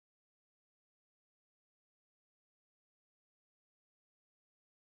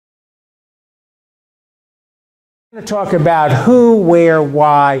I'm going to talk about who, where,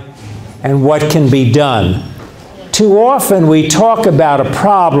 why, and what can be done. Too often we talk about a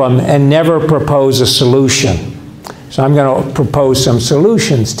problem and never propose a solution. So I'm going to propose some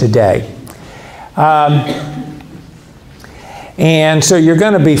solutions today. And so you're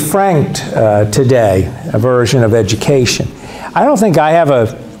going to be franked today, a version of education. I don't think I have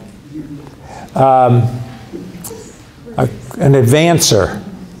an advancer.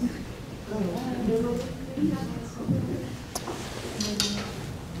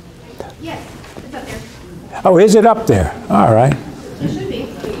 Oh, is it up there? All right. It should be.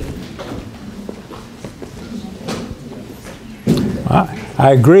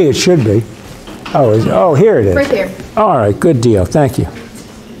 I agree, it should be. Oh, here it is. Right there. All right, good deal. Thank you.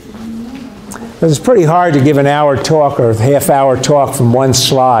 It's pretty hard to give an hour talk or a half-hour talk from one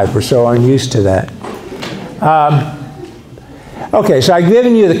slide. We're so unused to that. Okay, so I've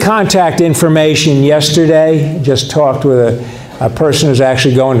given you the contact information yesterday. Just talked with a person who's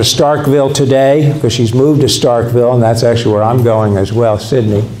actually going to Starkville today, because she's moved to Starkville, and that's actually where I'm going as well,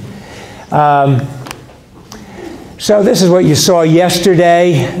 Sydney. So this is what you saw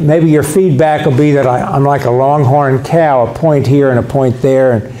yesterday. Maybe your feedback will be that I'm like a longhorn cow, a point here and a point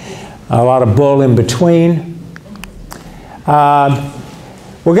there, and a lot of bull in between.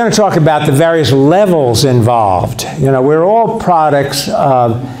 We're going to talk about the various levels involved. You know, we're all products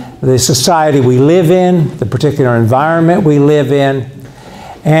of the society we live in, the particular environment we live in,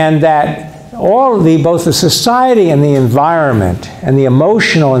 and that both the society and the environment and the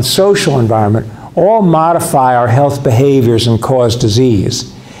emotional and social environment all modify our health behaviors and cause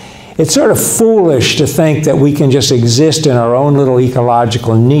disease. It's sort of foolish to think that we can just exist in our own little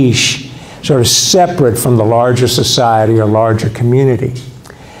ecological niche, sort of separate from the larger society or larger community.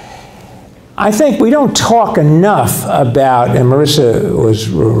 I think we don't talk enough about, and Marissa was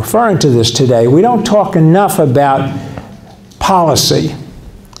referring to this today, we don't talk enough about policy.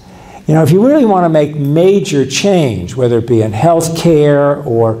 You know, if you really want to make major change, whether it be in health care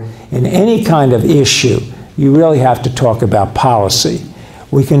or in any kind of issue, you really have to talk about policy.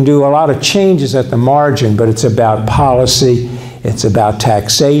 We can do a lot of changes at the margin, but it's about policy, it's about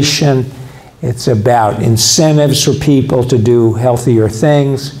taxation, it's about incentives for people to do healthier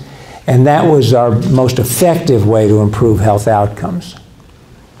things. And that was our most effective way to improve health outcomes.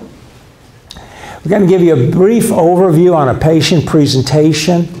 We're going to give you a brief overview on a patient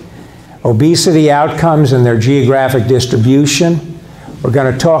presentation, obesity outcomes and their geographic distribution. We're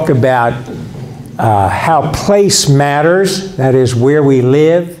going to talk about how place matters, that is where we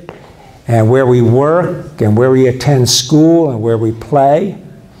live and where we work and where we attend school and where we play.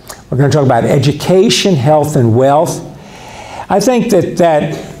 We're going to talk about education, health, and wealth. I think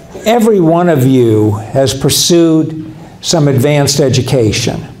that every one of you has pursued some advanced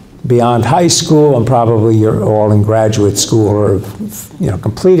education beyond high school, and probably you're all in graduate school or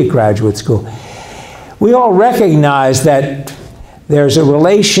completed graduate school. We all recognize that there's a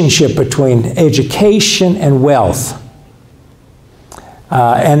relationship between education and wealth.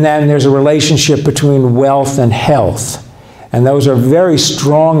 And then there's a relationship between wealth and health. And those are very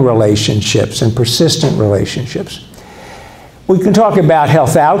strong relationships and persistent relationships. We can talk about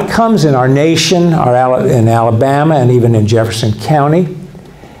health outcomes in our nation, in Alabama, and even in Jefferson County.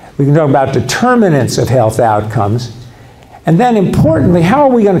 We can talk about determinants of health outcomes. And then importantly, how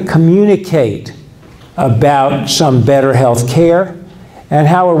are we going to communicate about some better health care? And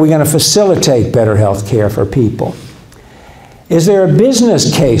how are we going to facilitate better health care for people? Is there a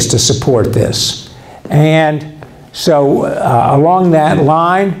business case to support this? And so along that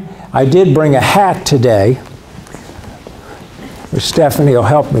line, I did bring a hat today, which Stephanie will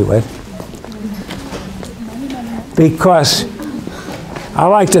help me with, because I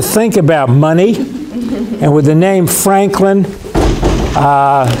like to think about money, and with the name Franklin,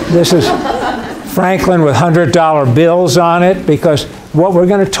 this is Franklin with $100 bills on it, because what we're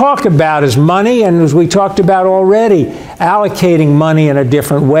going to talk about is money, and as we talked about already, allocating money in a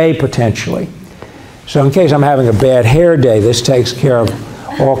different way potentially. So in case I'm having a bad hair day, this takes care of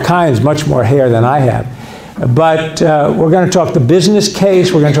all kinds, much more hair than I have. But we're going to talk the business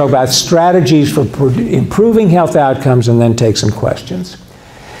case, we're going to talk about strategies for improving health outcomes, and then take some questions.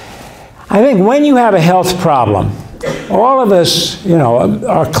 I think when you have a health problem, all of us,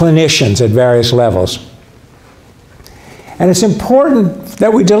 are clinicians at various levels. And it's important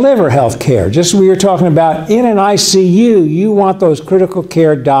that we deliver health care. Just as we were talking about in an ICU, you want those critical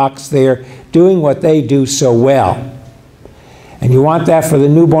care docs there doing what they do so well. And you want that for the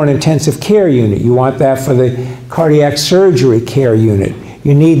newborn intensive care unit. You want that for the cardiac surgery care unit.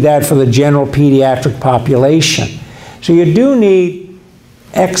 You need that for the general pediatric population. So you do need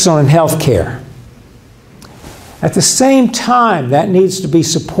excellent health care. At the same time, that needs to be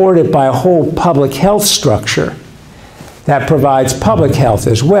supported by a whole public health structure that provides public health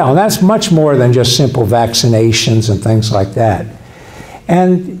as well. And that's much more than just simple vaccinations and things like that.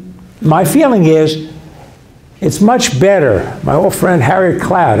 And my feeling is it's much better. My old friend Harriet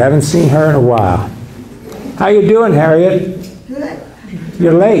Cloud, I haven't seen her in a while. How you doing, Harriet? Good.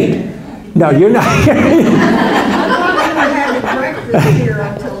 You're late. No, you're not. I had breakfast here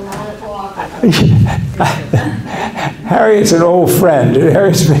until 9 o'clock. Harriet's an old friend.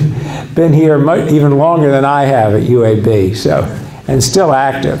 Harriet's been here even longer than I have at UAB, so, and still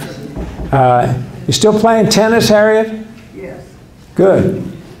active. You still playing tennis, Harriet? Yes. Good.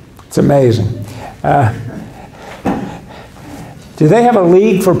 It's amazing. Do they have a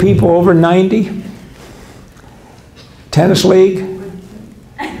league for people over 90? Tennis league?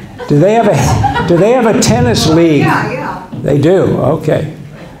 Do they have a tennis league? Yeah. They do, okay.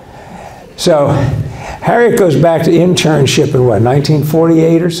 So Harriet goes back to internship in what,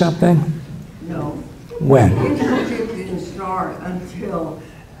 1948 or something? No. When? Internship didn't start until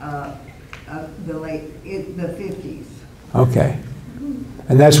the 50s. Okay.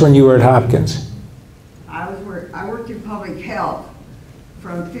 And that's when you were at Hopkins? I worked in public health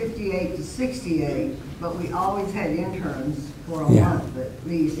from 58 to 68, but we always had interns for a month at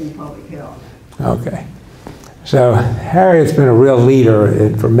least in public health. Okay. So Harriet's been a real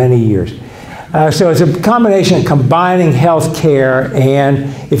leader for many years. So it's a combination of combining health care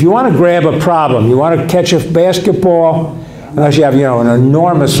and if you want to grab a problem, you want to catch a basketball, unless you have, an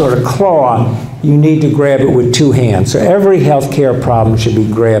enormous sort of claw, you need to grab it with 2 hands. So every health care problem should be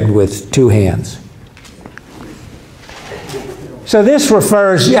grabbed with 2 hands. So this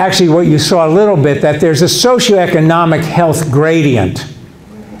refers, actually what you saw a little bit, that there's a socioeconomic health gradient.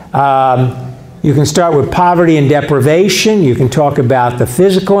 You can start with poverty and deprivation. You can talk about the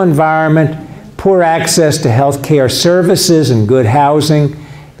physical environment, poor access to health care services and good housing,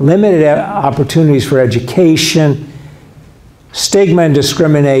 limited opportunities for education, stigma and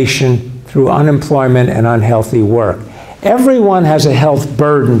discrimination through unemployment and unhealthy work. Everyone has a health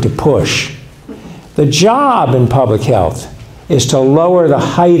burden to push. The job in public health is to lower the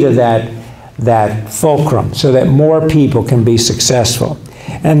height of that fulcrum so that more people can be successful.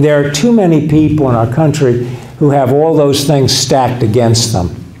 And there are too many people in our country who have all those things stacked against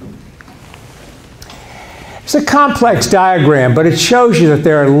them. It's a complex diagram, but it shows you that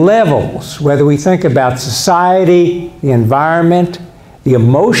there are levels, whether we think about society, the environment, the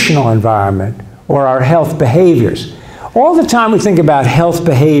emotional environment, or our health behaviors. All the time we think about health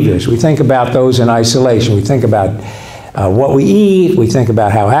behaviors. We think about those in isolation. We think about what we eat, we think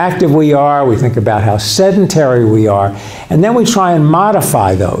about how active we are, we think about how sedentary we are, and then we try and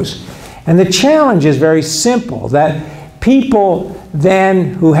modify those. And the challenge is very simple, that people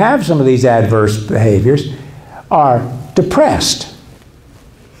then who have some of these adverse behaviors are depressed.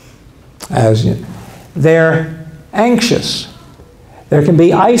 They're anxious. They can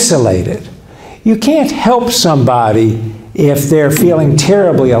be isolated. You can't help somebody if they're feeling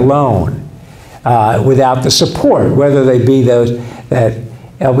terribly alone. Without the support, whether they be that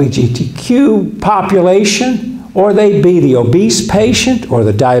LGBTQ population, or they be the obese patient, or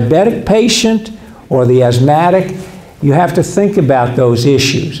the diabetic patient, or the asthmatic. You have to think about those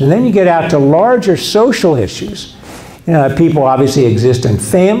issues. And then you get out to larger social issues. People obviously exist in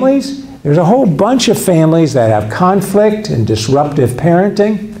families. There's a whole bunch of families that have conflict and disruptive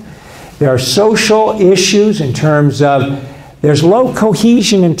parenting. There are social issues in terms of there's low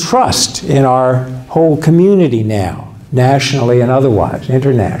cohesion and trust in our whole community now, nationally and otherwise,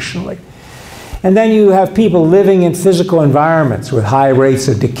 internationally. And then you have people living in physical environments with high rates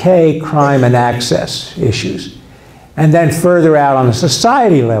of decay, crime, and access issues. And then further out on the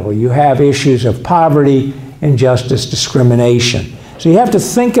society level, you have issues of poverty, injustice, discrimination. So you have to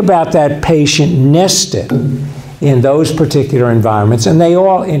think about that patient nested in those particular environments, and they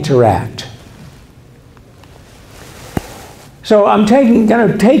all interact. So I'm going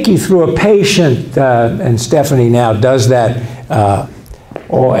to take you through a patient, and Stephanie now does that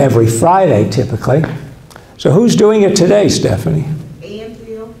every Friday typically. So who's doing it today, Stephanie?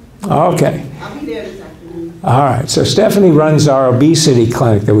 Anfield. Okay. I'll be there this afternoon. All right. So Stephanie runs our obesity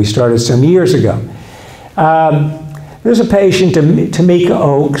clinic that we started some years ago. There's a patient, Tamika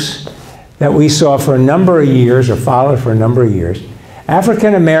Oakes, that we saw for a number of years, or followed for a number of years.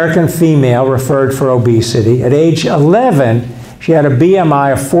 African-American female referred for obesity. At age 11, she had a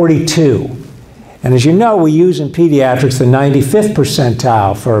BMI of 42. And as you know, we use in pediatrics the 95th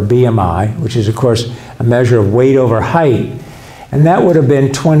percentile for a BMI, which is, of course, a measure of weight over height. And that would have been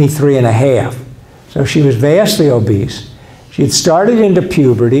 23.5. So she was vastly obese. She had started into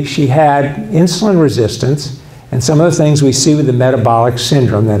puberty. She had insulin resistance. and some of the things we see with the metabolic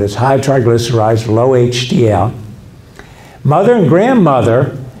syndrome, that is high triglycerides, low HDL. Mother and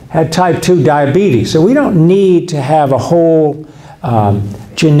grandmother had type 2 diabetes, so we don't need to have a whole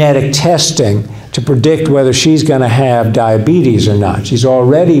genetic testing to predict whether she's going to have diabetes or not. She's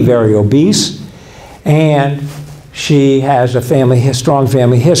already very obese, and she has a strong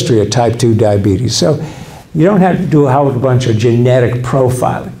family history of type 2 diabetes. So you don't have to do a whole bunch of genetic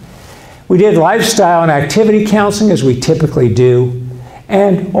profiling. We did lifestyle and activity counseling, as we typically do,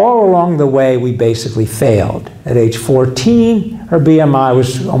 and all along the way we basically failed. At age 14, her BMI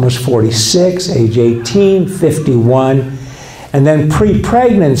was almost 46, age 18, 51, and then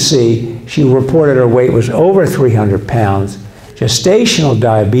pre-pregnancy, she reported her weight was over 300 pounds. Gestational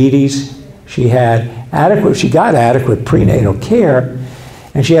diabetes, she got adequate prenatal care,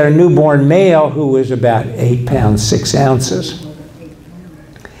 and she had a newborn male who was about 8 pounds, 6 ounces.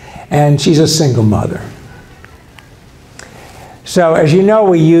 And she's a single mother. So as you know,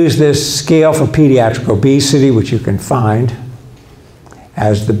 we use this scale for pediatric obesity, which you can find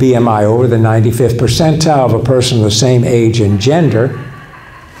as the BMI over the 95th percentile of a person of the same age and gender.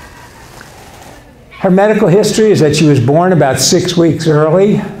 Her medical history is that she was born about 6 weeks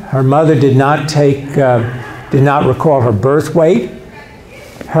early. Her mother did not recall her birth weight.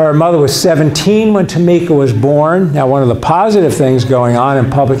 Her mother was 17 when Tamika was born. Now, one of the positive things going on in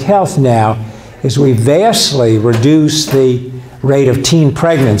public health now is we vastly reduced the rate of teen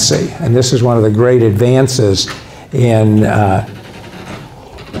pregnancy, and this is one of the great advances in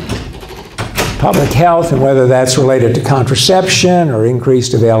public health, and whether that's related to contraception or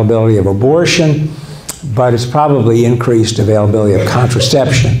increased availability of abortion, but it's probably increased availability of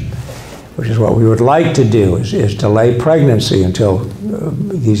contraception, which is what we would like to do, is delay pregnancy until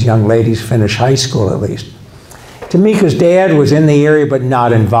these young ladies finish high school at least. Tamika's dad was in the area but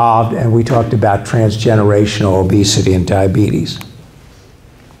not involved, and we talked about transgenerational obesity and diabetes.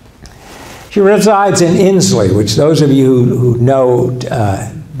 She resides in Inslee, which those of you who know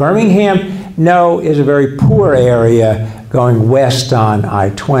Birmingham know is a very poor area going west on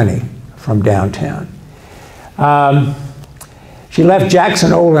I-20 from downtown. She left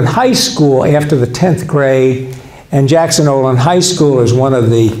Jackson Olin High School after the 10th grade, and Jackson Olin High School is one of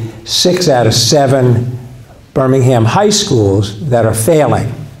the 6 out of 7 Birmingham high schools that are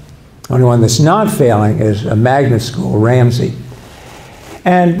failing. The only one that's not failing is a magnet school, Ramsey.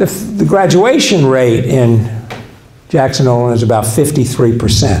 And the graduation rate in Jackson Olin is about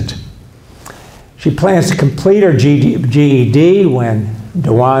 53%. She plans to complete her GED when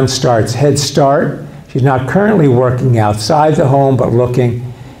Dewan starts Head Start. She's not currently working outside the home, but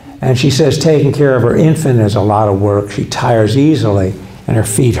looking, and she says taking care of her infant is a lot of work. She tires easily, and her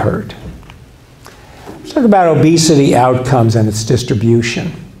feet hurt. Let's talk about obesity outcomes and its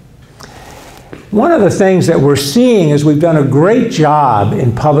distribution. One of the things that we're seeing is we've done a great job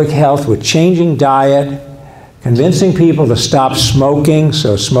in public health with changing diet, convincing people to stop smoking,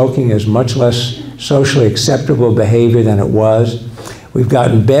 so smoking is much less socially acceptable behavior than it was. We've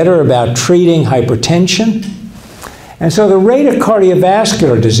gotten better about treating hypertension. And so the rate of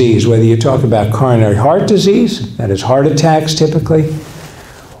cardiovascular disease, whether you talk about coronary heart disease, that is heart attacks typically,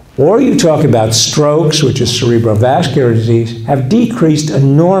 or you talk about strokes, which is cerebrovascular disease, have decreased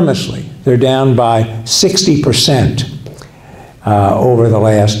enormously. They're down by 60% over the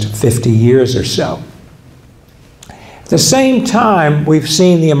last 50 years or so. At the same time, we've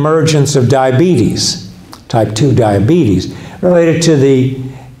seen the emergence of diabetes, type 2 diabetes, related to the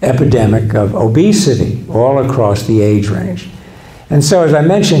epidemic of obesity all across the age range. And so, as I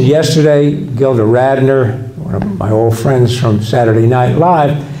mentioned yesterday, Gilda Radner, one of my old friends from Saturday Night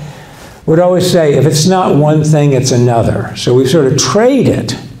Live, would always say, if it's not one thing, it's another. So we sort of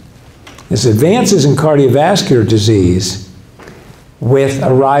traded this advances in cardiovascular disease with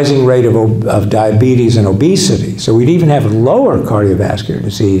a rising rate of diabetes and obesity. So we'd even have lower cardiovascular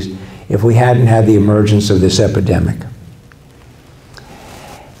disease if we hadn't had the emergence of this epidemic.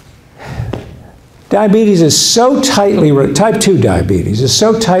 Diabetes is so tightly, type 2 diabetes is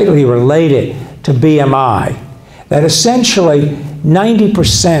so tightly related to BMI that essentially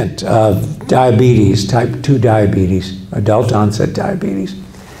 90% of diabetes, type 2 diabetes, adult onset diabetes,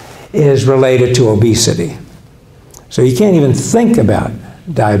 is related to obesity. So you can't even think about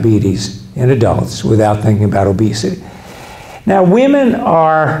diabetes in adults without thinking about obesity. Now, women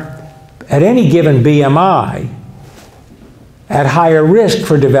are, at any given BMI, at higher risk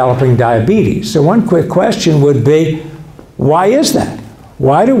for developing diabetes. So one quick question would be, why is that?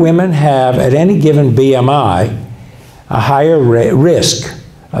 Why do women have, at any given BMI, a higher risk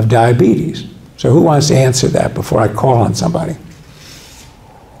of diabetes? So who wants to answer that before I call on somebody?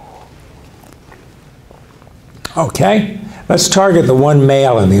 Okay, let's target the one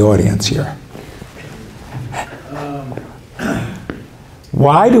male in the audience here.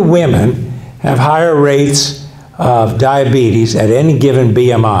 Why do women have higher rates of diabetes at any given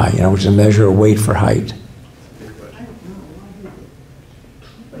BMI, which is a measure of weight for height?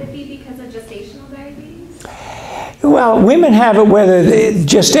 Would it be because of gestational diabetes? Well, women have it whether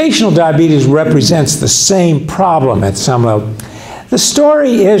gestational diabetes represents the same problem at some level. The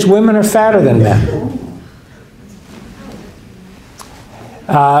story is women are fatter than men.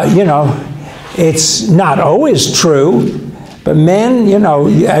 It's not always true, but men,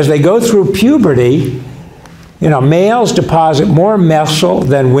 as they go through puberty, males deposit more muscle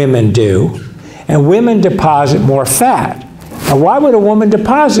than women do, and women deposit more fat. Now, why would a woman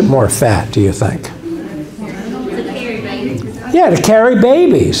deposit more fat, do you think? To carry babies. Yeah, to carry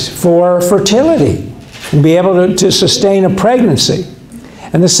babies for fertility and be able to sustain a pregnancy.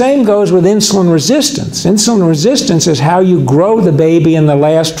 And the same goes with insulin resistance. Insulin resistance is how you grow the baby in the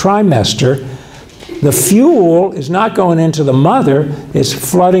last trimester. The fuel is not going into the mother, it's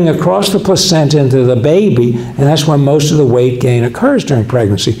flooding across the placenta into the baby, and that's when most of the weight gain occurs during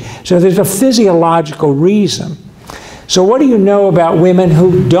pregnancy. So there's a physiological reason. So what do you know about women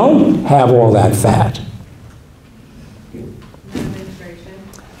who don't have all that fat?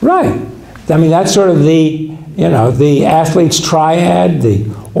 Right. I mean, that's sort of the athlete's triad,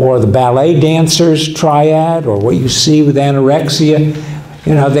 or the ballet dancer's triad, or what you see with anorexia.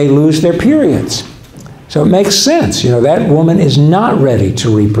 They lose their periods. So it makes sense. That woman is not ready to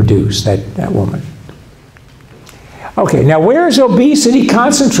reproduce, that woman. Okay, now where is obesity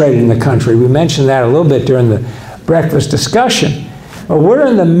concentrated in the country? We mentioned that a little bit during the breakfast discussion. Well, we're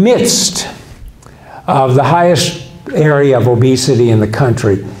in the midst of the highest area of obesity in the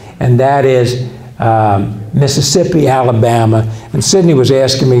country, and that is Mississippi, Alabama. And Sydney was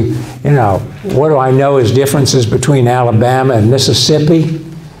asking me, what do I know as differences between Alabama and Mississippi?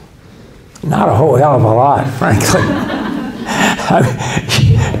 Not a whole hell of a lot, frankly.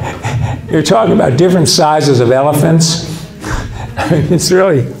 You're talking about different sizes of elephants. It's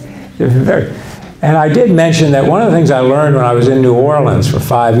really very... And I did mention that one of the things I learned when I was in New Orleans for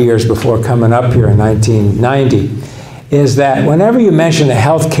 5 years before coming up here in 1990 is that whenever you mention a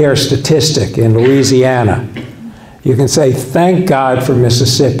healthcare statistic in Louisiana, you can say, thank God for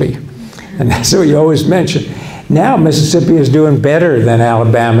Mississippi. And that's what you always mention. Now Mississippi is doing better than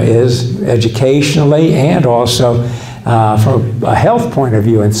Alabama is educationally and also from a health point of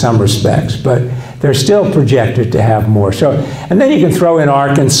view in some respects, but they're still projected to have more. So, and then you can throw in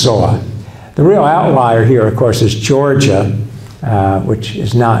Arkansas. The real outlier here, of course, is Georgia, which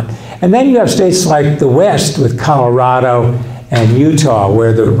is not. And then you have states like the West with Colorado and Utah,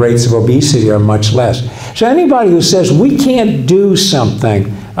 where the rates of obesity are much less. So anybody who says we can't do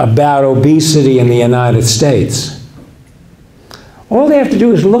something about obesity in the United States, all they have to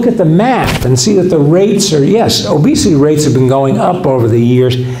do is look at the map and see that the rates are, yes, obesity rates have been going up over the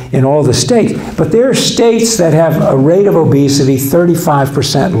years in all the states, but there are states that have a rate of obesity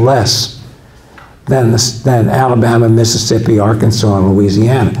 35% less than Alabama, Mississippi, Arkansas, and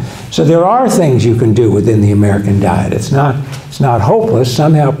Louisiana. So there are things you can do within the American diet. It's not hopeless.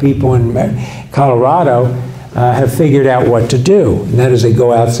 Somehow people in Colorado have figured out what to do, and that is they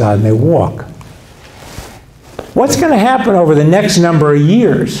go outside and they walk. What's going to happen over the next number of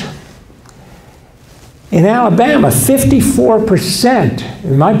years? In Alabama, 54%,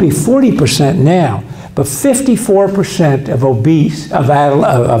 it might be 40% now, but 54%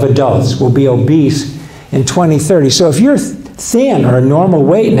 of adults will be obese in 2030. So if you're thin or a normal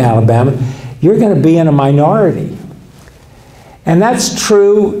weight in Alabama, you're going to be in a minority. And that's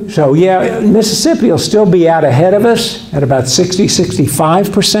true. So yeah, Mississippi will still be out ahead of us at about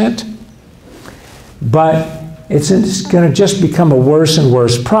 65%, but it's going to just become a worse and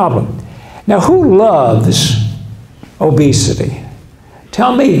worse problem. Now, who loves obesity?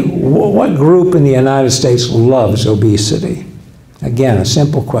 Tell me what group in the United States loves obesity? Again, a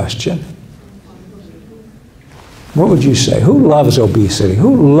simple question. What would you say? Who loves obesity?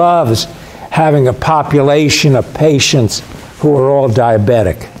 Who loves having a population of patients who are all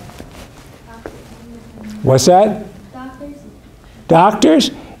diabetic? What's that? Doctors.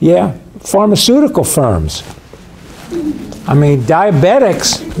 Doctors? Yeah. Pharmaceutical firms. I mean,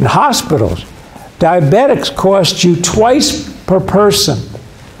 diabetics in hospitals. Diabetics cost you twice per person.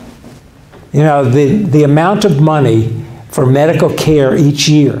 You know, the amount of money for medical care each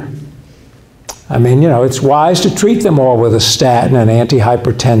year. I mean, you know, it's wise to treat them all with a statin, an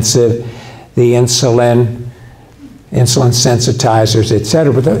antihypertensive, the insulin sensitizers,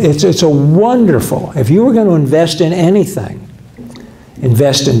 etc. But it's a wonderful, if you were going to invest in anything,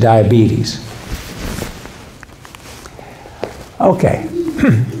 invest in diabetes. Okay.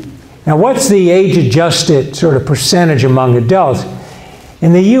 Now, what's the age-adjusted sort of percentage among adults?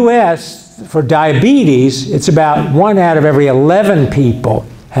 In the U.S., for diabetes, it's about 1 out of every 11 people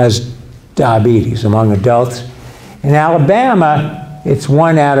has diabetes among adults. In Alabama, it's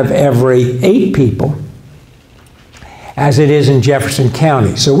 1 out of every 8 people, as it is in Jefferson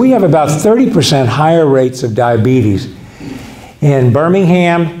County. So we have about 30% higher rates of diabetes in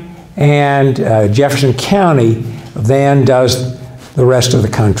Birmingham and Jefferson County than does the rest of the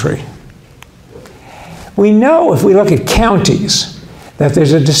country. We know, if we look at counties, that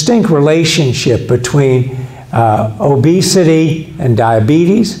there's a distinct relationship between obesity and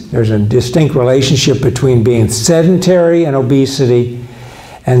diabetes. There's a distinct relationship between being sedentary and obesity,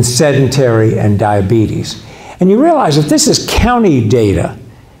 and sedentary and diabetes. And you realize that this is county data.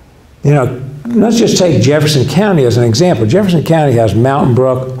 You know, let's just take Jefferson County as an example. Jefferson County has Mountain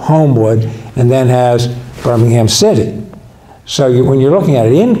Brook, Homewood, and then has Birmingham City. So when you're looking at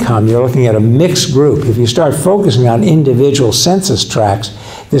income, you're looking at a mixed group. If you start focusing on individual census tracts,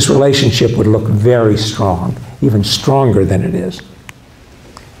 this relationship would look very strong, even stronger than it is.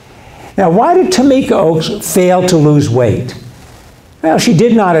 Now, why did Tamika Oaks fail to lose weight? Well, she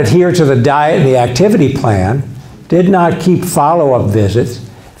did not adhere to the diet and the activity plan, did not keep follow-up visits.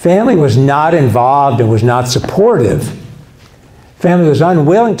 Family was not involved and was not supportive. Family was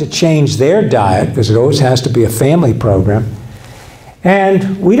unwilling to change their diet, because it always has to be a family program.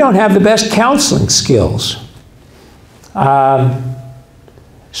 And we don't have the best counseling skills.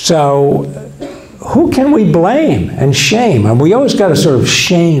 So who can we blame and shame? And we always got to sort of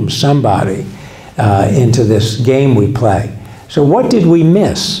shame somebody into this game we play. So what did we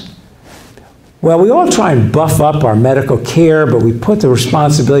miss? Well, we all try and buff up our medical care, but we put the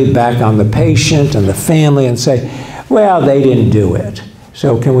responsibility back on the patient and the family and say, well, they didn't do it,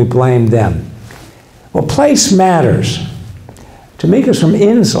 so can we blame them? Well, place matters. Tamika's from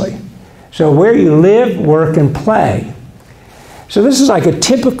Inslee, so where you live, work, and play. So this is like a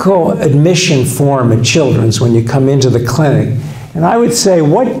typical admission form at Children's when you come into the clinic. And I would say,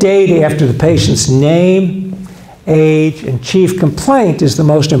 what date after the patient's name, age, and chief complaint is the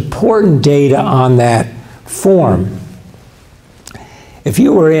most important data on that form? If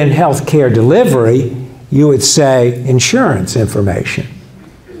you were in healthcare delivery, you would say insurance information,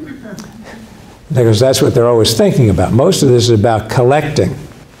 because that's what they're always thinking about. Most of this is about collecting.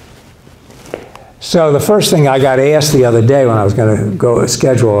 So the first thing I got asked the other day when I was going to go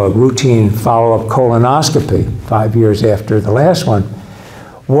schedule a routine follow-up colonoscopy 5 years after the last one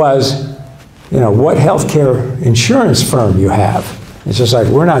was, you know, what healthcare insurance firm you have. It's just like,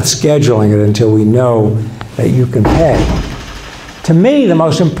 we're not scheduling it until we know that you can pay. To me, the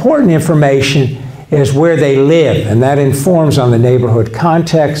most important information is where they live, and that informs on the neighborhood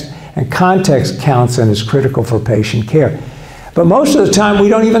context, and context counts and is critical for patient care. But most of the time, we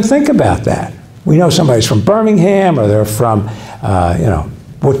don't even think about that. We know somebody's from Birmingham, or they're from,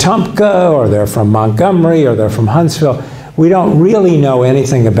 Wetumpka, or they're from Montgomery, or they're from Huntsville. We don't really know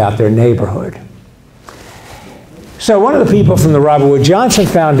anything about their neighborhood. So one of the people from the Robert Wood Johnson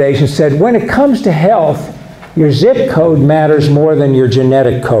Foundation said, when it comes to health, your zip code matters more than your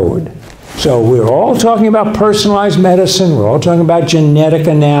genetic code. So we're all talking about personalized medicine, we're all talking about genetic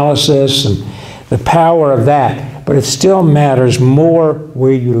analysis and the power of that, but it still matters more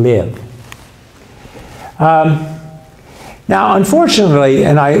where you live. Now, unfortunately,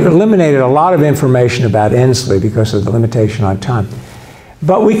 and I eliminated a lot of information about Inslee because of the limitation on time,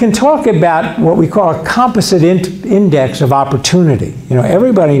 but we can talk about what we call a composite index of opportunity. You know,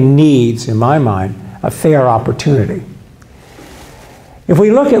 everybody needs, in my mind, a fair opportunity. If we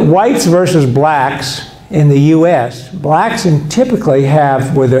look at whites versus blacks in the U.S., blacks typically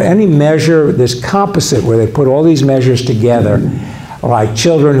have, were there any measure, this composite where they put all these measures together, like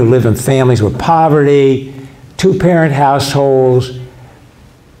children who live in families with poverty, two-parent households,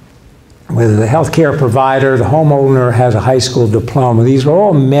 with a health care provider, the homeowner has a high school diploma. These are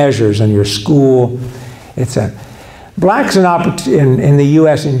all measures in your school, etc. Blacks in the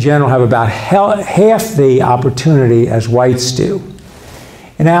U.S. in general have about half the opportunity as whites do.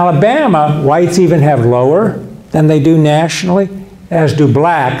 In Alabama, whites even have lower than they do nationally, as do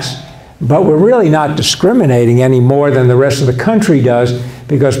blacks, but we're really not discriminating any more than the rest of the country does,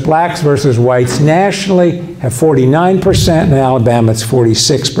 because blacks versus whites nationally have 49%, in Alabama it's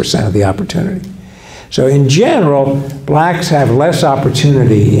 46% of the opportunity. So in general, blacks have less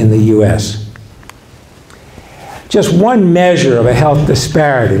opportunity in the U.S. Just one measure of a health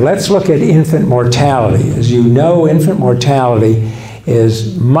disparity. Let's look at infant mortality. As you know, infant mortality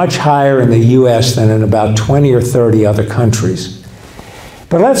is much higher in the U.S. than in about 20 or 30 other countries.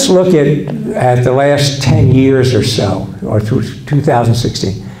 But let's look at the last 10 years or so, or through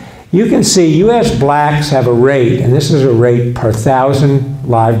 2016. You can see U.S. blacks have a rate, and this is a rate per 1,000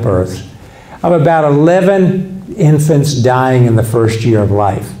 live births, of about 11 infants dying in the first year of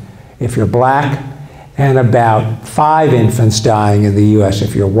life if you're black, and about 5 infants dying in the U.S.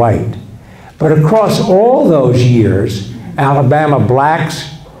 if you're white. But across all those years, Alabama blacks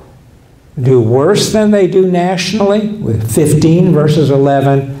do worse than they do nationally, with 15 versus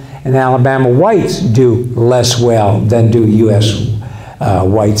 11, and Alabama whites do less well than do U.S.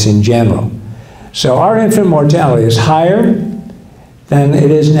 Whites in general. So our infant mortality is higher than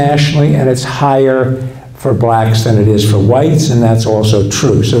it is nationally, and it's higher for blacks than it is for whites, and that's also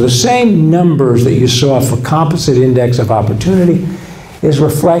true. So the same numbers that you saw for composite index of opportunity is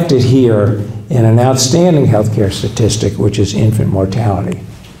reflected here in an outstanding healthcare statistic, which is infant mortality.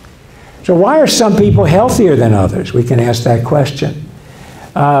 So why are some people healthier than others? We can ask that question.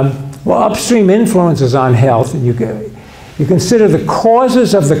 Well, upstream influences on health, and you consider the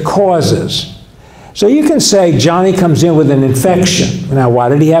causes of the causes. So you can say Johnny comes in with an infection. Now, why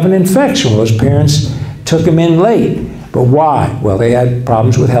did he have an infection? Well, his parents took him in late. But why? Well, they had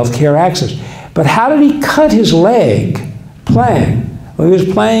problems with health care access. But how did he cut his leg playing? Well, he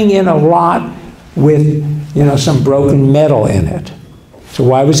was playing in a lot with, some broken metal in it. So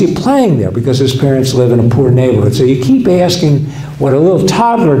why was he playing there? Because his parents live in a poor neighborhood. So you keep asking what a little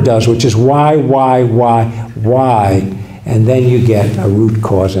toddler does, which is why, and then you get a root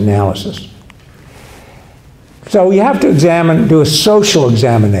cause analysis. So you have to do a social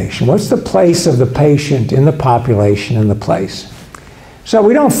examination. What's the place of the patient in the population and the place? So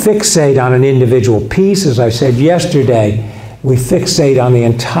we don't fixate on an individual piece. As I said yesterday, we fixate on the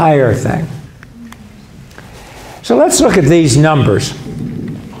entire thing. So let's look at these numbers.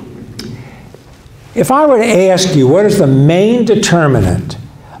 If I were to ask you, what is the main determinant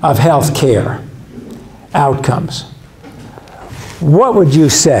of health care outcomes? What would you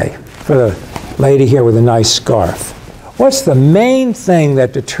say for the lady here with a nice scarf? What's the main thing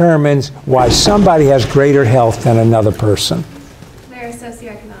that determines why somebody has greater health than another person? Their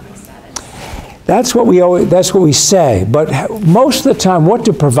socioeconomic status. That's what we say. But most of the time, what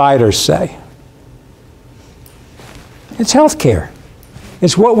do providers say? It's health care.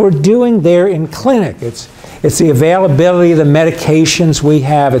 It's what we're doing there in clinic. It's the availability of the medications we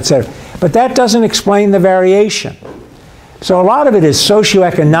have, etc. But that doesn't explain the variation. So a lot of it is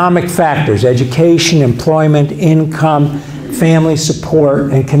socioeconomic factors: education, employment, income, family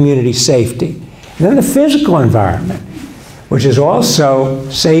support, and community safety. And then the physical environment, which is also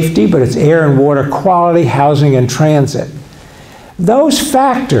safety, but it's air and water quality, housing, and transit. Those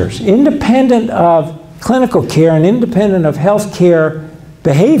factors, independent of clinical care and independent of health care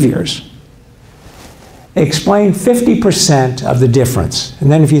behaviors, explain 50% of the difference.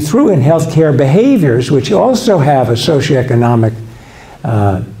 And then if you threw in healthcare behaviors, which also have a socioeconomic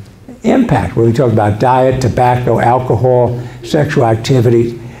impact, where we talk about diet, tobacco, alcohol, sexual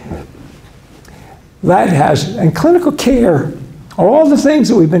activity, that has, and clinical care, all the things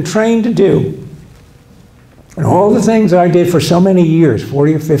that we've been trained to do, and all the things that I did for so many years,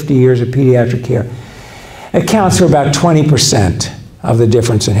 40 or 50 years of pediatric care, accounts for about 20% of the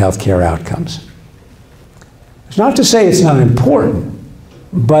difference in healthcare outcomes. It's not to say it's not important,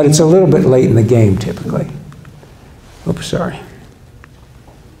 but it's a little bit late in the game typically. Oops, sorry.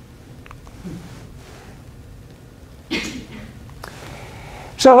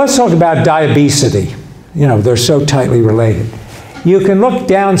 So let's talk about diabesity. They're so tightly related. You can look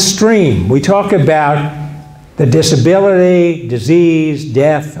downstream. We talk about the disability, disease,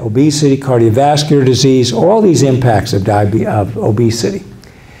 death, obesity, cardiovascular disease, all these impacts of obesity.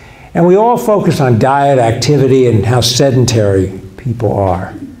 And we all focus on diet, activity, and how sedentary people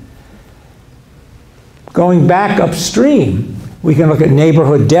are. Going back upstream, we can look at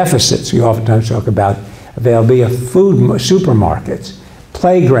neighborhood deficits. We oftentimes talk about availability of food, supermarkets,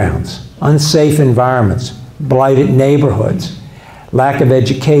 playgrounds, unsafe environments, blighted neighborhoods, lack of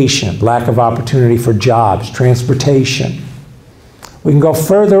education, lack of opportunity for jobs, transportation. We can go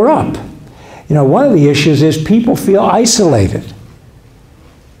further up. One of the issues is people feel isolated.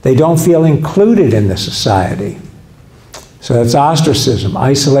 They don't feel included in the society. So that's ostracism,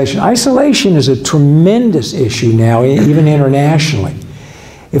 isolation. Isolation is a tremendous issue now, even internationally.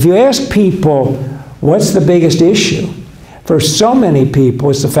 If you ask people, what's the biggest issue? For so many people,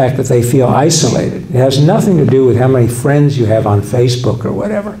 it's the fact that they feel isolated. It has nothing to do with how many friends you have on Facebook or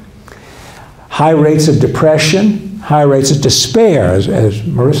whatever. High rates of depression, high rates of despair, as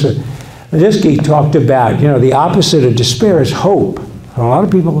Marissa Medisky talked about. The opposite of despair is hope. A lot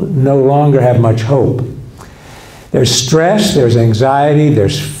of people no longer have much hope. There's stress, there's anxiety,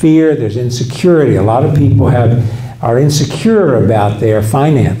 there's fear, there's insecurity. A lot of people are insecure about their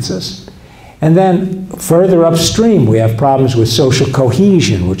finances. And then further upstream, we have problems with social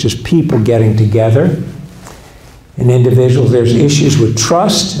cohesion, which is people getting together. In individuals, there's issues with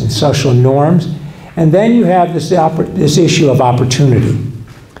trust and social norms. And then you have this issue of opportunity.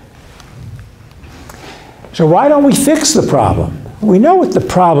 So why don't we fix the problem? We know what the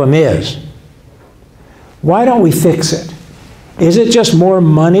problem is. Why don't we fix it? Is it just more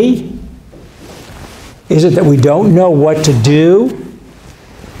money? Is it that we don't know what to do?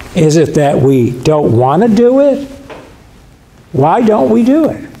 Is it that we don't want to do it? Why don't we do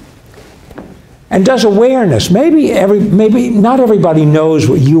it? And does awareness, maybe not everybody knows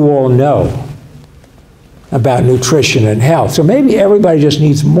what you all know about nutrition and health. So maybe everybody just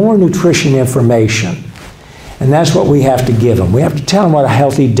needs more nutrition information. And that's what we have to give them. We have to tell them what a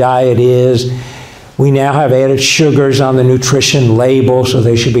healthy diet is. We now have added sugars on the nutrition label, so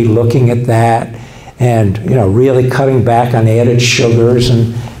they should be looking at that and, you know, really cutting back on added sugars.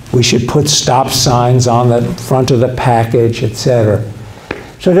 And we should put stop signs on the front of the package, etc.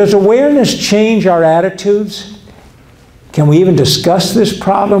 So does awareness change our attitudes? Can we even discuss this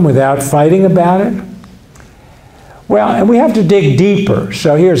problem without fighting about it? Well, and we have to dig deeper.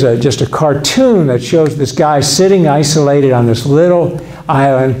 So here's just a cartoon that shows this guy sitting isolated on this little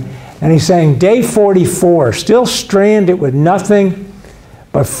island, and he's saying, day 44, still stranded with nothing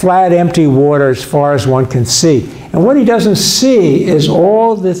but flat, empty water as far as one can see. And what he doesn't see is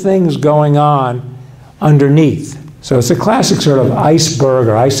all the things going on underneath. So it's a classic sort of iceberg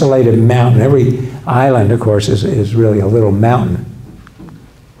or isolated mountain. Every island, of course, is really a little mountain.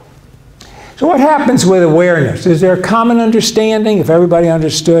 So what happens with awareness? Is there a common understanding? If everybody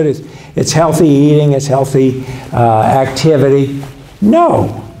understood it's healthy eating, it's healthy activity?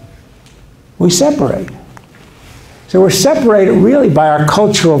 No. We separate. So we're separated really by our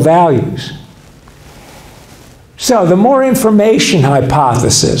cultural values. So the more information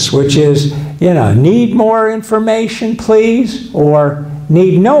hypothesis, which is, you know, need more information, please, or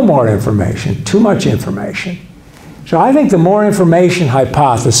need no more information, too much information. So I think the more information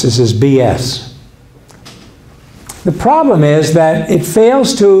hypothesis is BS. The problem is that it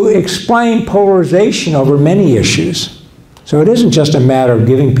fails to explain polarization over many issues. So it isn't just a matter of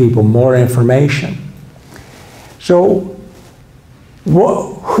giving people more information. So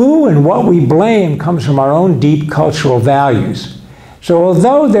who and what we blame comes from our own deep cultural values. So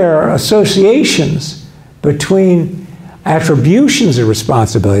although there are associations between attributions of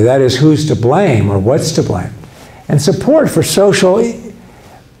responsibility, that is, who's to blame or what's to blame, and support for social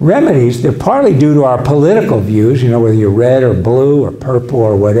remedies, they're partly due to our political views, you know, whether you're red or blue or purple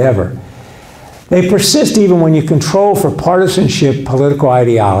or whatever. They persist even when you control for partisanship, political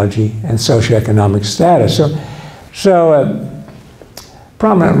ideology, and socioeconomic status. So a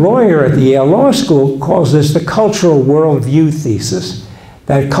prominent lawyer at the Yale Law School calls this the cultural worldview thesis,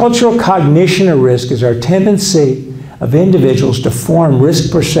 that cultural cognition of risk is our tendency of individuals to form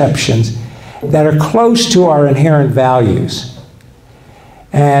risk perceptions that are close to our inherent values,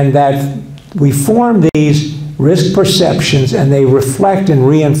 and that we form these risk perceptions and they reflect and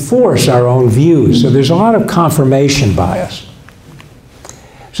reinforce our own views. So there's a lot of confirmation bias.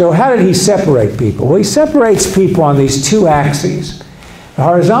 So how did he separate people? Well, he separates people on these two axes. The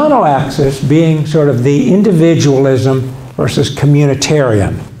horizontal axis being sort of the individualism versus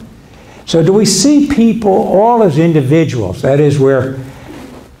communitarian. So do we see people all as individuals? That is, where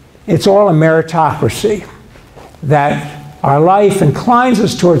it's all a meritocracy, that our life inclines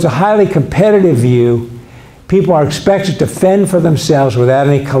us towards a highly competitive view. People are expected to fend for themselves without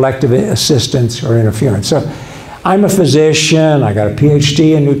any collective assistance or interference. So I'm a physician, I got a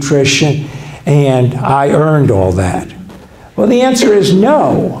PhD in nutrition, and I earned all that. Well, the answer is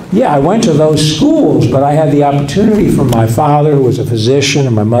no. Yeah, I went to those schools, but I had the opportunity from my father, who was a physician,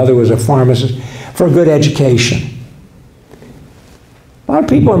 and my mother was a pharmacist, for a good education. A lot of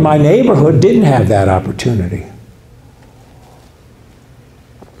people in my neighborhood didn't have that opportunity.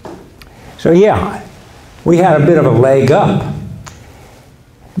 So yeah, we had a bit of a leg up.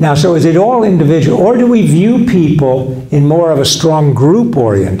 Now, so is it all individual, or do we view people in more of a strong group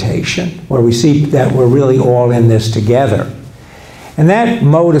orientation, where we see that we're really all in this together? And that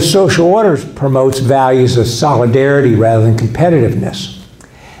mode of social order promotes values of solidarity rather than competitiveness.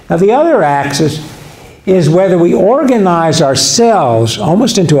 Now, the other axis is whether we organize ourselves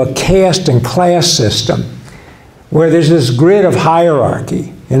almost into a caste and class system, where there's this grid of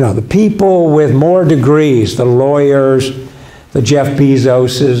hierarchy. You know, the people with more degrees, the lawyers, the Jeff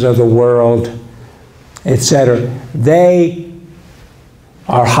Bezoses of the world, etc., they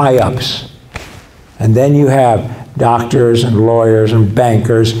are high ups. And then you have doctors and lawyers and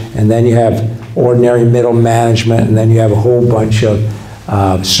bankers, and then you have ordinary middle management, and then you have a whole bunch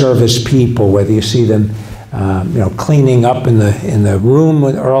of service people, whether you see them cleaning up in the room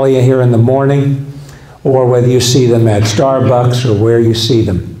early here in the morning, or whether you see them at Starbucks or where you see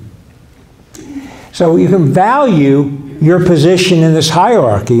them. So you can value your position in this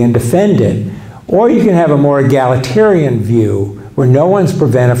hierarchy and defend it, or you can have a more egalitarian view where no one's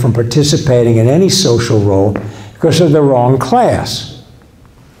prevented from participating in any social role because of the wrong class.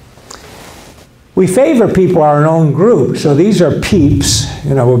 We favor people our own group, so these are peeps.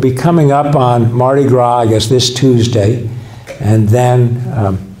 We'll be coming up on Mardi Gras, I guess, this Tuesday, and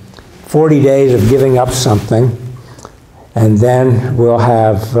then 40 days of giving up something, and then we'll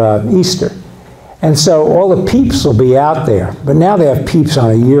have Easter. And so all the peeps will be out there, but now they have peeps on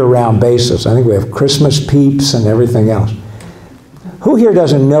a year-round basis. I think we have Christmas peeps and everything else. Who here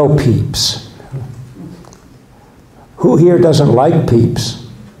doesn't know peeps? Who here doesn't like peeps?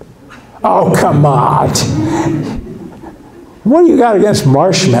 Oh, come on. What do you got against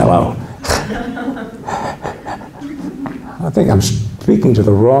marshmallow? I think I'm speaking to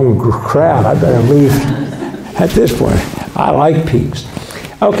the wrong crowd. I better leave at this point. I like peeps.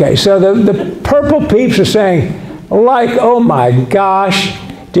 Okay, so the purple peeps are saying, oh my gosh,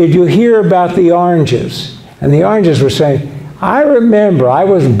 did you hear about the oranges? And the oranges were saying, I remember, I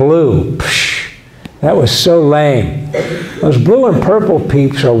was blue. Psh, that was so lame. Those blue and purple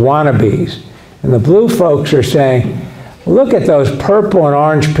peeps are wannabes. And the blue folks are saying, look at those purple and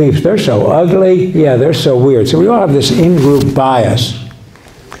orange peeps. They're so ugly. Yeah, they're so weird. So we all have this in-group bias.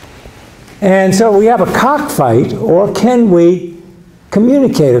 And so we have a cockfight, or can we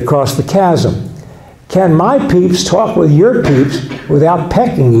communicate across the chasm? Can my peeps talk with your peeps without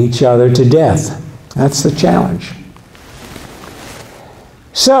pecking each other to death? That's the challenge.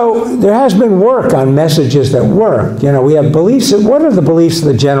 So there has been work on messages that work. We have beliefs. What are the beliefs of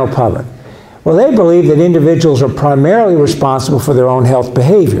the general public? Well, they believe that individuals are primarily responsible for their own health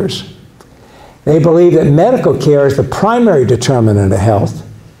behaviors. They believe that medical care is the primary determinant of health.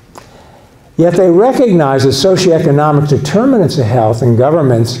 Yet they recognize the socioeconomic determinants of health and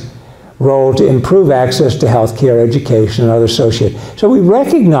government's role to improve access to health care, education, and other associated. So we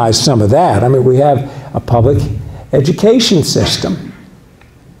recognize some of that. I mean, we have a public education system.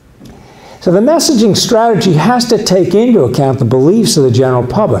 So the messaging strategy has to take into account the beliefs of the general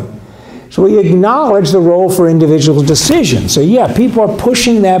public. So we acknowledge the role for individual decisions. So yeah, people are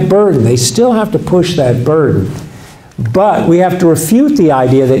pushing that burden. They still have to push that burden. But we have to refute the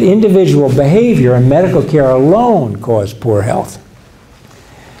idea that individual behavior and medical care alone cause poor health.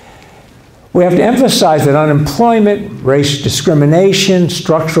 We have to emphasize that unemployment, race discrimination,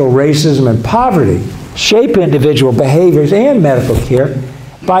 structural racism, and poverty shape individual behaviors and medical care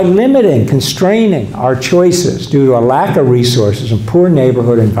by limiting, constraining our choices due to a lack of resources and poor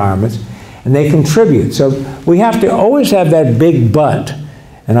neighborhood environments, and they contribute. So we have to always have that big but,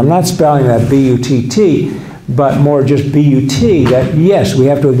 and I'm not spelling that B-U-T-T, but more just B-U-T, that yes, we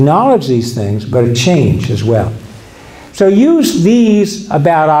have to acknowledge these things, but a change as well. So use these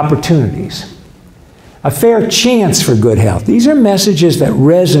about opportunities. A fair chance for good health. These are messages that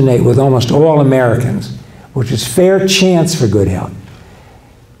resonate with almost all Americans, which is fair chance for good health.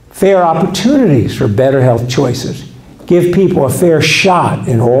 Fair opportunities for better health choices. Give people a fair shot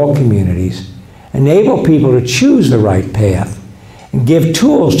in all communities. Enable people to choose the right path. And give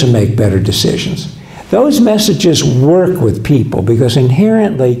tools to make better decisions. Those messages work with people because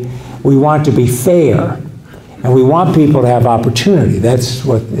inherently we want to be fair and we want people to have opportunity. That's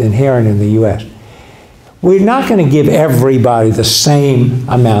what's inherent in the U.S. We're not going to give everybody the same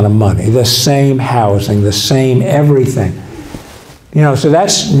amount of money, the same housing, the same everything. So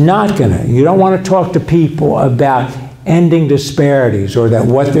that's not going to, you don't want to talk to people about ending disparities or that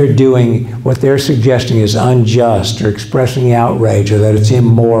what they're doing, what they're suggesting is unjust or expressing outrage or that it's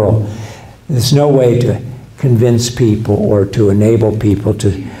immoral. There's no way to convince people or to enable people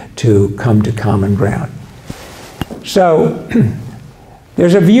to come to common ground. So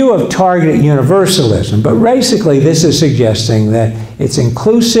there's a view of targeted universalism, but basically this is suggesting that it's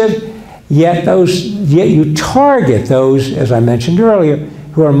inclusive, yet you target those, as I mentioned earlier,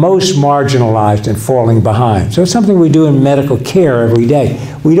 who are most marginalized and falling behind. So it's something we do in medical care every day.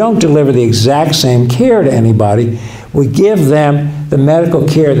 We don't deliver the exact same care to anybody. We give them the medical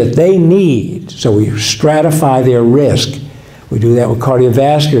care that they need. So we stratify their risk. We do that with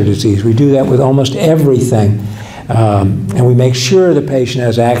cardiovascular disease. We do that with almost everything. And we make sure the patient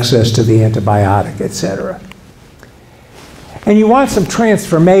has access to the antibiotic, etc. And you want some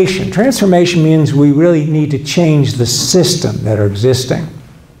transformation. Transformation means we really need to change the system that are existing.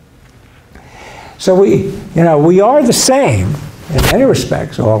 So we are the same in many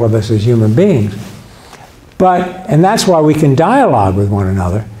respects, all of us as human beings. And that's why we can dialogue with one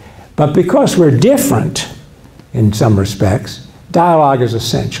another. But because we're different in some respects, dialogue is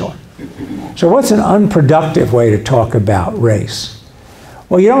essential. So what's an unproductive way to talk about race?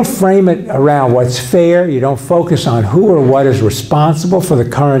 Well, you don't frame it around what's fair, you don't focus on who or what is responsible for the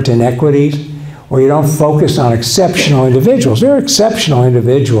current inequities, or you don't focus on exceptional individuals. There are exceptional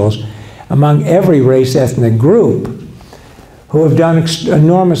individuals among every race, ethnic group who have done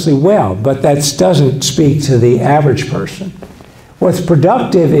enormously well, but that doesn't speak to the average person. What's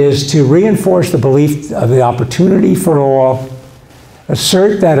productive is to reinforce the belief of the opportunity for all,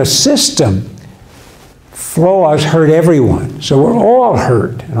 assert that a system flaws hurt everyone, so we're all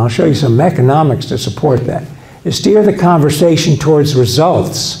hurt, and I'll show you some economics to support that. To steer the conversation towards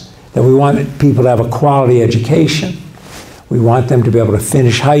results, that we want people to have a quality education. We want them to be able to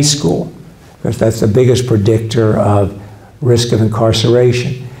finish high school, because that's the biggest predictor of risk of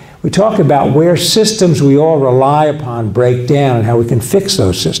incarceration. We talk about where systems we all rely upon break down and how we can fix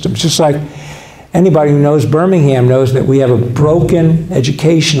those systems. Just like anybody who knows Birmingham knows that we have a broken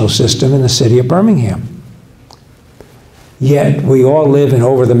educational system in the city of Birmingham. Yet we all live in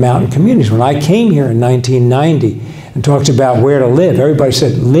over-the-mountain communities. When I came here in 1990 and talked about where to live, everybody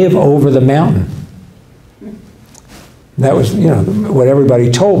said, live over the mountain. That was, what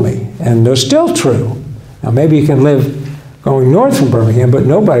everybody told me, and they're still true. Now maybe you can live going north from Birmingham, but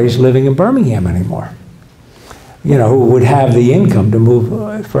nobody's living in Birmingham anymore, who would have the income to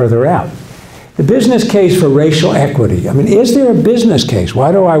move further out. The business case for racial equity. I mean, is there a business case?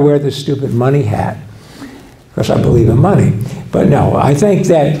 Why do I wear this stupid money hat? Because I believe in money. But no, I think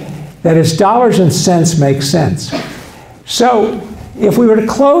that its dollars and cents make sense. So if we were to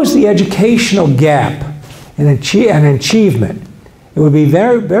close the educational gap in achievement, it would be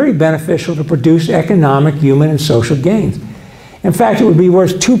very, very beneficial to produce economic, human, and social gains. In fact, it would be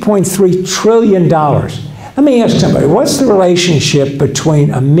worth $2.3 trillion. Let me ask somebody, what's the relationship between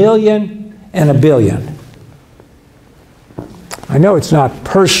 $1 million and $1 billion? I know it's not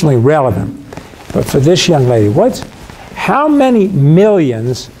personally relevant, but for this young lady, how many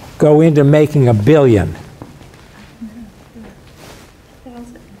millions go into making $1 billion?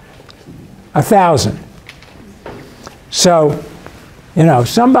 1,000. So,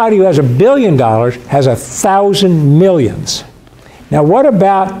 somebody who has $1 billion has 1,000 millions. Now, what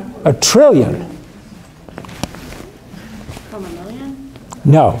about $1 trillion? From $1 million?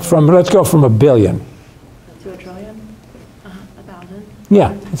 No, let's go from $1 billion. To $1 trillion? 1,000?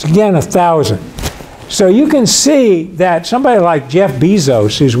 Yeah, it's again 1,000. So you can see that somebody like Jeff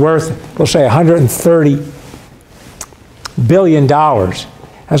Bezos, who's worth, we'll say, $130 billion,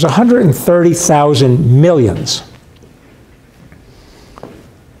 has 130,000 millions.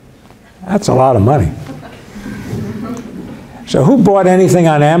 That's a lot of money. So who bought anything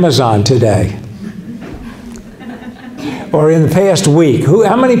on Amazon today? Or in the past week?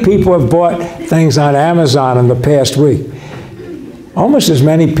 How many people have bought things on Amazon in the past week? Almost as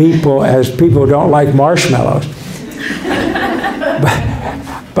many people as people who don't like marshmallows.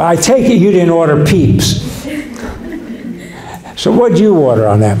 But I take it you didn't order Peeps. So what'd you order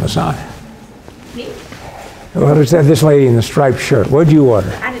on Amazon? Me? What is that? This lady in the striped shirt. What'd you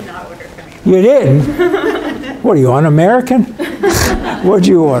order? I did not order from you. You didn't? What are you, un-American? What'd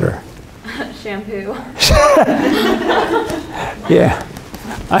you order? Shampoo. Yeah.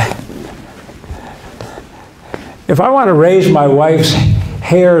 If I want to raise my wife's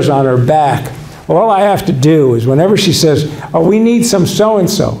hairs on her back, all I have to do is whenever she says, oh, we need some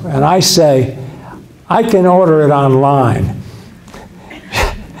so-and-so, and I say, I can order it online.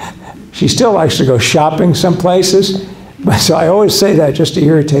 She still likes to go shopping some places, but so I always say that just to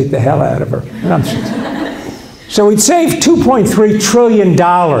irritate the hell out of her. So we'd save $2.3 trillion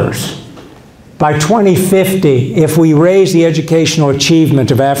by 2050 if we raise the educational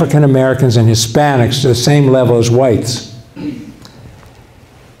achievement of African Americans and Hispanics to the same level as whites.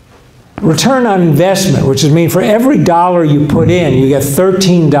 Return on investment, which means for every dollar you put in, you get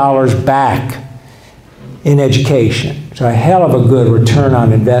 $13 back in education. So a hell of a good return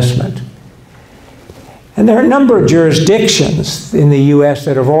on investment. And there are a number of jurisdictions in the U.S.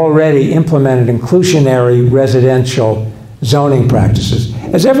 that have already implemented inclusionary residential zoning practices.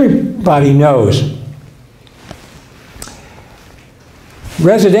 As everybody knows,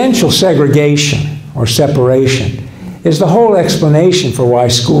 residential segregation or separation is the whole explanation for why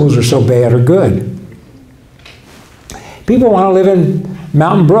schools are so bad or good. People want to live in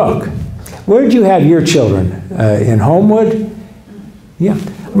Mountain Brook. Where did you have your children? In Homewood? Yeah.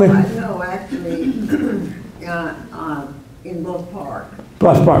 No, actually, in Bluff Park.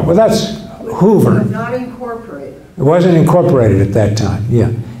 Bluff Park. Well, that's Hoover. It was not incorporated. It wasn't incorporated at that time,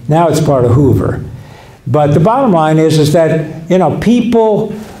 yeah. Now it's part of Hoover. But the bottom line is that, you know,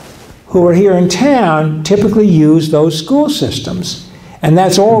 people who are here in town typically use those school systems. And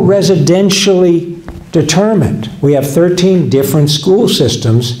that's all residentially determined. We have 13 different school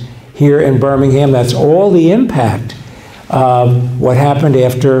systems here in Birmingham. That's all the impact of what happened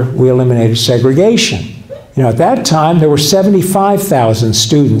after we eliminated segregation. You know, at that time, there were 75,000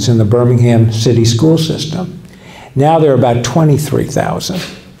 students in the Birmingham city school system. Now there are about 23,000.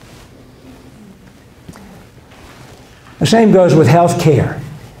 The same goes with health care.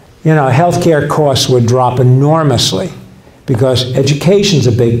 You know, health care costs would drop enormously because education's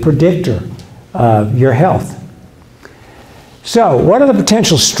a big predictor of your health. So, what are the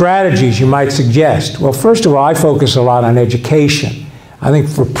potential strategies you might suggest? Well, first of all, I focus a lot on education. I think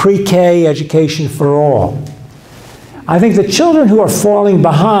for pre-K, education for all. I think the children who are falling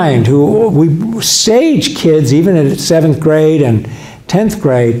behind, we stage kids even in 7th grade and 10th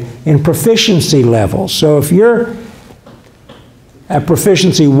grade in proficiency levels. So if you're at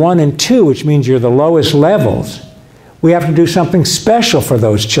proficiency 1 and 2, which means you're the lowest levels, we have to do something special for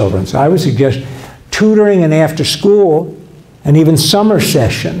those children. So I would suggest tutoring and after school and even summer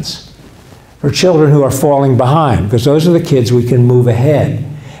sessions for children who are falling behind, because those are the kids we can move ahead.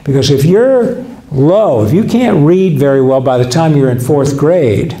 Because if you're low, if you can't read very well by the time you're in 4th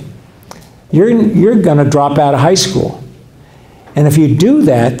grade, you're going to drop out of high school. And if you do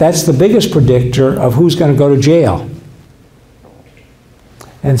that, that's the biggest predictor of who's going to go to jail.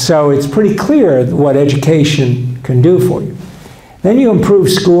 And so it's pretty clear what education can do for you. Then you improve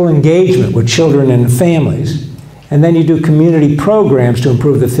school engagement with children and families. And then you do community programs to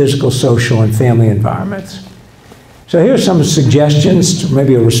improve the physical, social, and family environments. So here's some suggestions,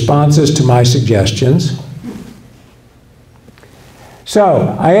 maybe responses to my suggestions.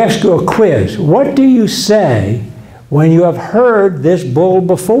 So I ask you a quiz. What do you say when you have heard this bull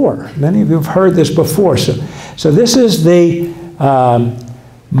before? Many of you have heard this before. So this is the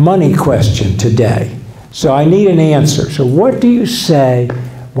money question today. So I need an answer. So what do you say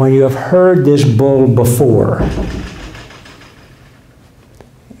when you have heard this bull before?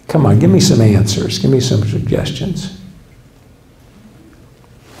 Come on, give me some answers. Give me some suggestions.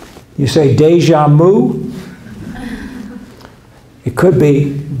 You say deja vu? It could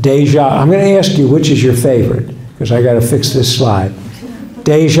be deja. I'm going to ask you which is your favorite, because I got to fix this slide.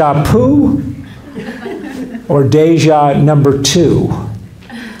 Deja vu or deja number 2?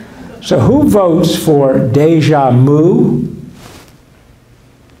 So who votes for deja vu?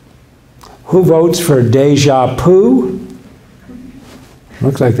 Who votes for deja vu?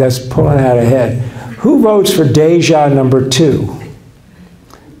 Looks like that's pulling out ahead. Who votes for deja number 2?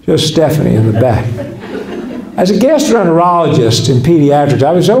 Just Stephanie in the back. As a gastroenterologist in pediatrics,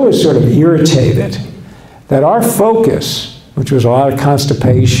 I was always sort of irritated that our focus, which was a lot of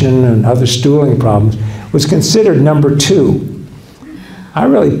constipation and other stooling problems, was considered number 2. I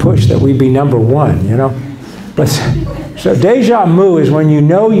really pushed that we be number 1, you know. But, so deja vu is when you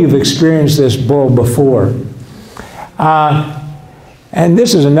know you've experienced this bull before. And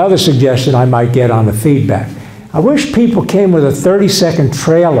this is another suggestion I might get on the feedback. I wish people came with a 30-second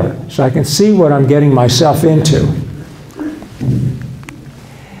trailer so I can see what I'm getting myself into.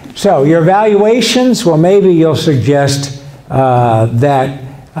 So your evaluations, well, maybe you'll suggest that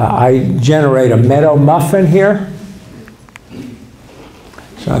I generate a meadow muffin here.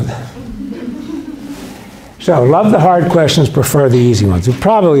 So love the hard questions, prefer the easy ones. We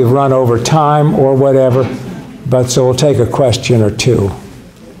probably have run over time or whatever, but so we'll take a question or two.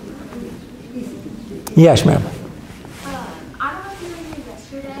 Yes, ma'am. I don't know if you were here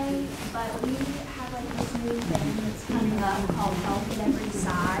yesterday, but we have like this new thing that's coming up called Health at Every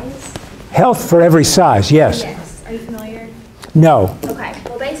Size. Health for every size, yes. Yes. Are you familiar? No. Okay.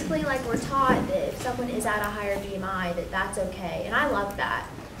 Well, basically, like we're taught that if someone is at a higher BMI, that's okay, and I love that.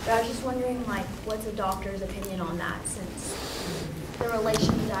 But I was just wondering, like, what's a doctor's opinion on that, since the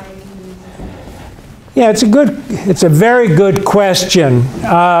relation to diabetes? Yeah, it's a very good question.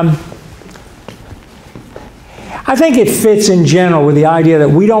 I think it fits in general with the idea that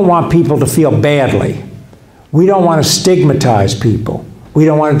we don't want people to feel badly. We don't want to stigmatize people. We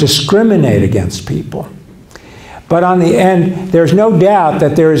don't want to discriminate against people. But on the end, there's no doubt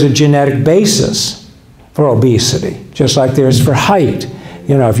that there is a genetic basis for obesity, just like there is for height.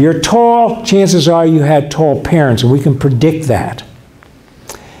 You know, if you're tall, chances are you had tall parents, and we can predict that.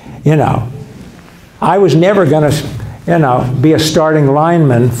 You know, I was never going to, you know, be a starting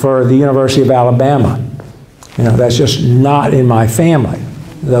lineman for the University of Alabama. You know, that's just not in my family.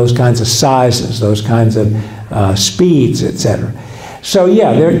 Those kinds of sizes, those kinds of speeds, etc. So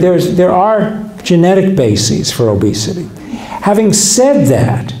yeah, there are genetic bases for obesity. Having said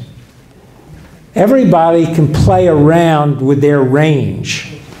that, everybody can play around with their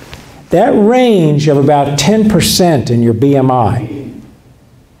range. That range of about 10% in your BMI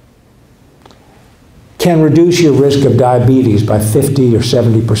can reduce your risk of diabetes by 50 or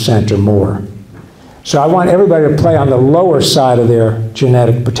 70% or more. So I want everybody to play on the lower side of their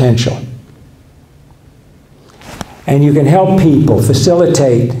genetic potential. And you can help people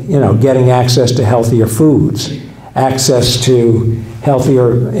facilitate, getting access to healthier foods, access to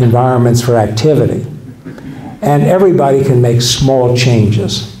healthier environments for activity. And everybody can make small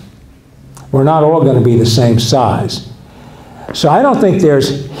changes. We're not all going to be the same size. So I don't think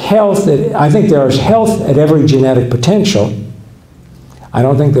there's health I think there's health at every genetic potential. I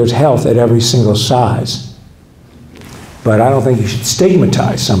don't think there's health at every single size. But I don't think you should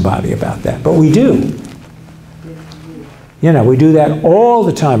stigmatize somebody about that. But we do. We do that all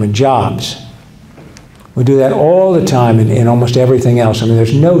the time in jobs. We do that all the time in almost everything else. I mean,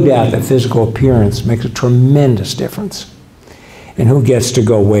 there's no doubt that physical appearance makes a tremendous difference in who gets to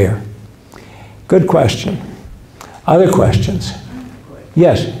go where. Good question. Other questions?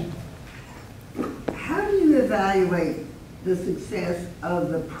 Yes? How do you evaluate the success of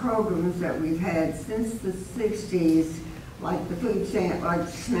the programs that we've had since the 60s, like the food stamp, like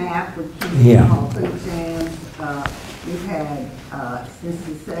SNAP, which is called food stamps? We've had, since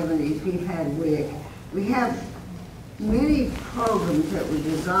the 70s, we've had WIC. We have many programs that were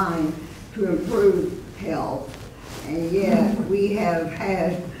designed to improve health, and yet we have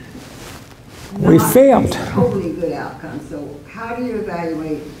had we failed. Totally good outcomes. So how do you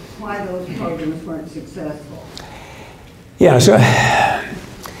evaluate why those programs weren't successful? Yeah, so,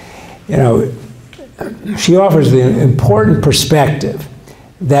 she offers the important perspective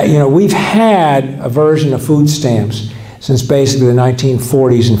that, we've had a version of food stamps since basically the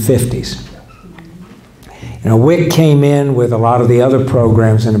 1940s and 50s. WIC came in with a lot of the other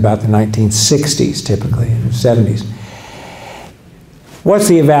programs in about the 1960s, typically, and 70s. What's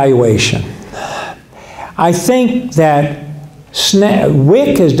the evaluation? I think that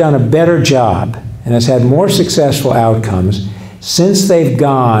WIC has done a better job and has had more successful outcomes since they've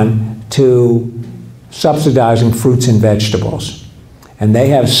gone to subsidizing fruits and vegetables. And they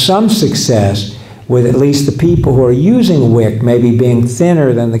have some success with at least the people who are using WIC maybe being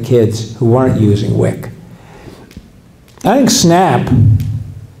thinner than the kids who weren't using WIC. I think SNAP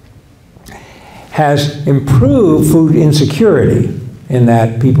has improved food insecurity in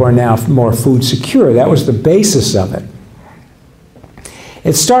that people are now more food secure. That was the basis of it.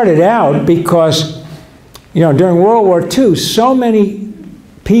 It started out because, during World War II, so many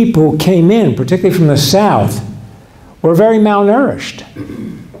people who came in, particularly from the South, were very malnourished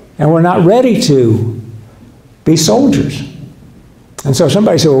and were not ready to be soldiers. And so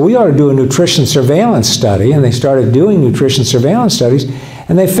somebody said, well, we ought to do a nutrition surveillance study, and they started doing nutrition surveillance studies,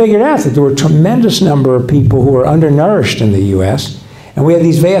 and they figured out that there were a tremendous number of people who were undernourished in the U.S., and we had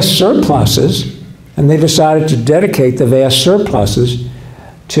these vast surpluses, and they decided to dedicate the vast surpluses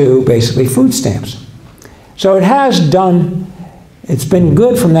to basically food stamps. So it's been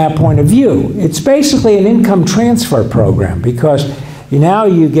good from that point of view. It's basically an income transfer program because now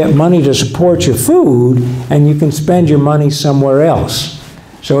you get money to support your food and you can spend your money somewhere else.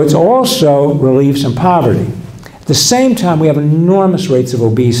 So it's also relieves some poverty. At the same time, we have enormous rates of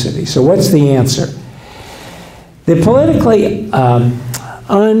obesity. So what's the answer? The politically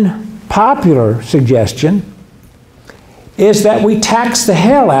unpopular suggestion is that we tax the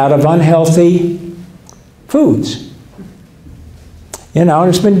hell out of unhealthy foods. And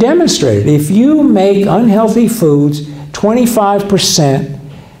it's been demonstrated. If you make unhealthy foods 25%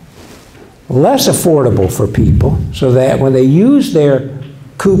 less affordable for people, so that when they use their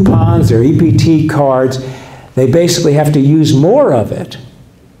coupons, their EPT cards, they basically have to use more of it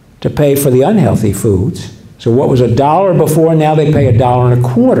to pay for the unhealthy foods. So what was $1 before, now they pay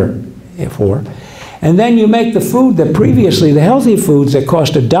 $1.25 for. And then you make the food that previously, the healthy foods that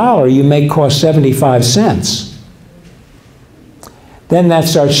cost $1, you make cost 75 cents. Then that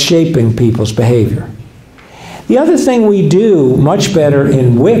starts shaping people's behavior. The other thing we do much better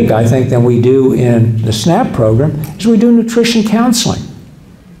in WIC, I think, than we do in the SNAP program is we do nutrition counseling,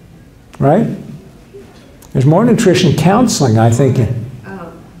 right? There's more nutrition counseling, I think.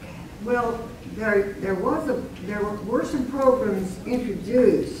 Well, there were some programs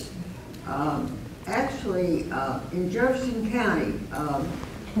introduced, actually, in Jefferson County,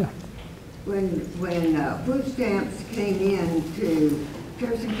 when food stamps came into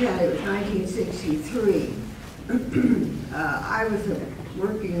Jefferson County. It was 1963. I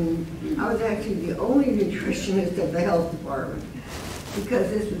was actually the only nutritionist at the health department. because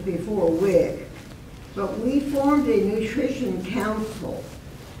this was before WIC. But we formed a nutrition council,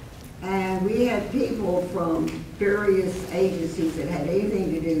 and we had people from various agencies that had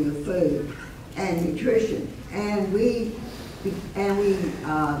anything to do with food and nutrition. And we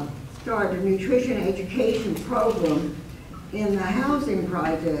started a nutrition education program in the housing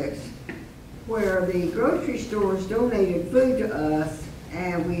projects where the grocery stores donated food to us,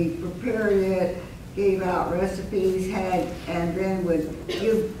 and we prepared it, gave out recipes, and then would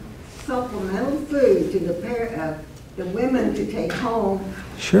give supplemental food to the women to take home.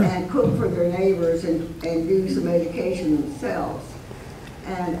 Sure. And cook for their neighbors and do some education themselves.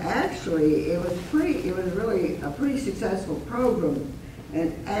 And actually, it was really a pretty successful program.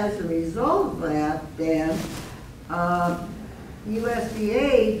 And as a result of that, then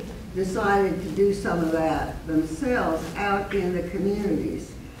USDA decided to do some of that themselves out in the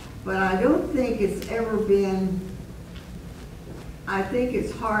communities. But I don't think it's ever been, I think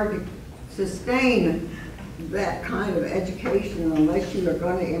it's hard to sustain that kind of education unless you are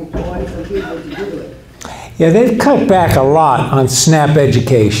going to employ some people to do it. Yeah, they've cut back a lot on SNAP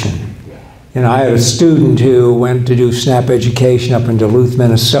education. You know, I had a student who went to do SNAP education up in Duluth,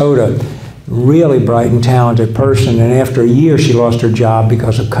 Minnesota, really bright and talented person, and after a year she lost her job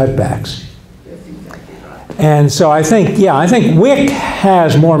because of cutbacks. That's exactly right. And so I think WIC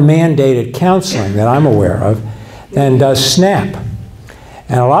has more mandated counseling that I'm aware of than does SNAP.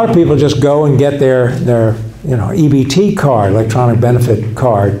 And a lot of people just go and get their EBT card, electronic benefit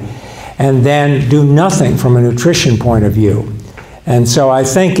card, and then do nothing from a nutrition point of view. And so I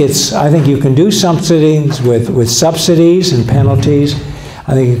think you can do subsidies with subsidies and penalties.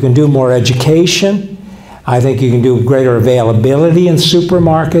 I think you can do more education. I think you can do greater availability in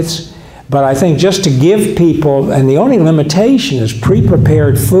supermarkets. But I think just to give people, and the only limitation is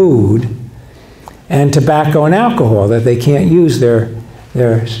pre-prepared food and tobacco and alcohol that they can't use their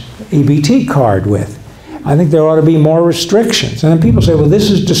EBT card with. I think there ought to be more restrictions. And then people say, well,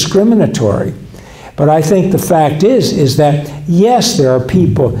 this is discriminatory. But I think the fact is that, yes, there are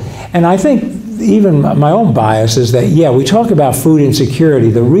people, and I think even my own bias is that, yeah, we talk about food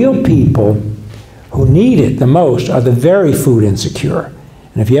insecurity. The real people who need it the most are the very food insecure.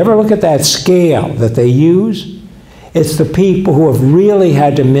 And if you ever look at that scale that they use, it's the people who have really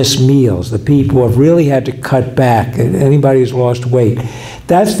had to miss meals, the people who have really had to cut back, anybody who's lost weight.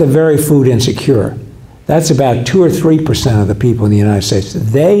 That's the very food insecure. That's about 2 or 3% of the people in the United States.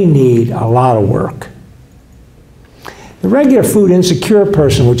 They need a lot of work. The regular food insecure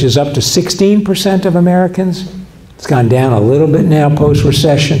person, which is up to 16% of Americans, it's gone down a little bit now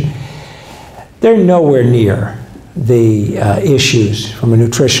post-recession, they're nowhere near the issues from a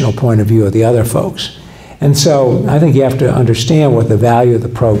nutritional point of view of the other folks. And so I think you have to understand what the value of the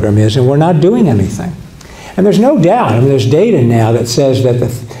program is, and we're not doing anything. And there's no doubt, I mean, there's data now that says that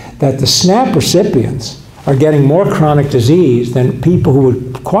the SNAP recipients are getting more chronic disease than people who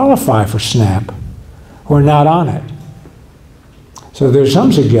would qualify for SNAP who are not on it. So there's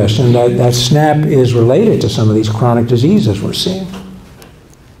some suggestion that SNAP is related to some of these chronic diseases we're seeing.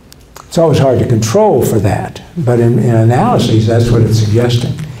 It's always hard to control for that, but in analyses, that's what it's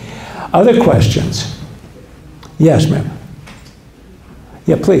suggesting. Other questions? Yes, ma'am.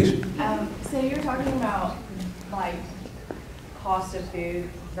 Yeah, please. So you're talking about like cost of food,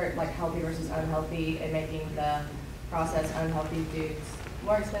 like healthy versus unhealthy, and making the processed unhealthy foods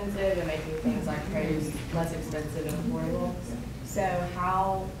more expensive and making things like produce less expensive and affordable. So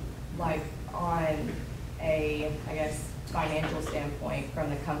how, like on a, I guess, financial standpoint from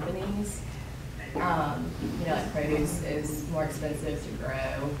the companies, like produce is more expensive to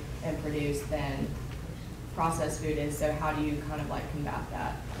grow and produce than processed food is, so how do you kind of like combat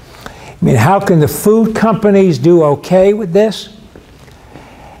that? I mean, how can the food companies do okay with this?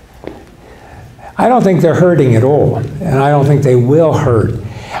 I don't think they're hurting at all, and I don't think they will hurt.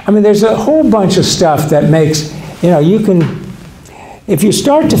 I mean, there's a whole bunch of stuff that makes, you can, if you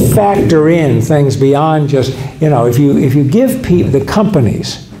start to factor in things beyond just, if you give people, the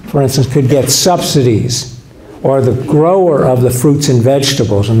companies, for instance, could get subsidies, or the grower of the fruits and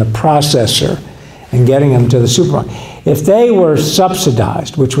vegetables and the processor, and getting them to the supermarket. If they were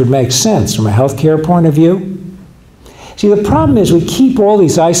subsidized, which would make sense from a healthcare point of view. See, the problem is we keep all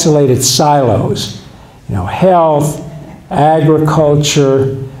these isolated silos, health,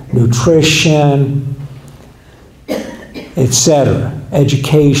 agriculture, nutrition, etc.,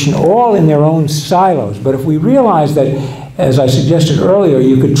 education, all in their own silos. But if we realize that, as I suggested earlier,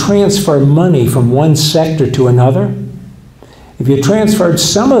 you could transfer money from one sector to another, if you transferred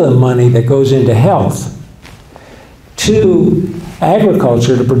some of the money that goes into health to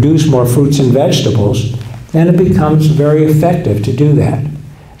agriculture to produce more fruits and vegetables, then it becomes very effective to do that.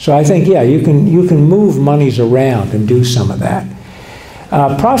 So I think, yeah, you can move monies around and do some of that.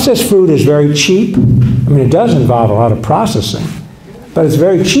 Processed food is very cheap. I mean, it does involve a lot of processing, but it's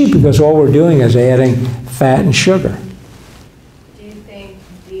very cheap because all we're doing is adding fat and sugar. Do you think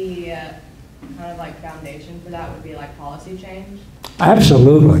the kind of like foundation for that would be like policy change?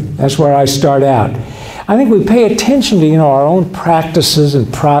 Absolutely. That's where I start out. I think we pay attention to, our own practices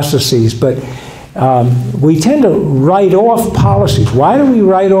and processes, but we tend to write off policies. Why do we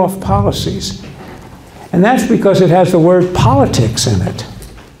write off policies? And that's because it has the word politics in it.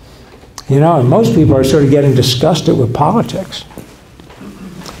 And most people are sort of getting disgusted with politics.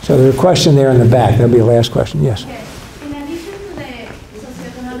 So there's a question there in the back. That'll be the last question. Yes? Yes. In addition to the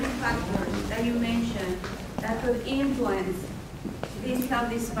socioeconomic factors that you mentioned that could influence these health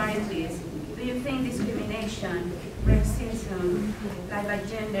disparities, do you think discrimination, racism, like by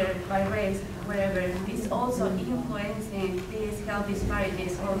gender, by race, whatever, is also influencing these health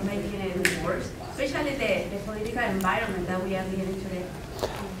disparities or making it worse, especially the political environment that we are living today?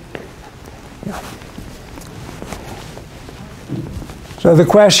 So the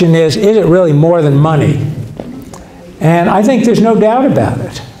question is it really more than money? And I think there's no doubt about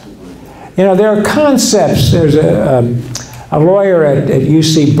it. There are concepts. There's a lawyer at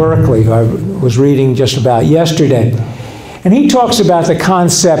UC Berkeley who I was reading just about yesterday, and he talks about the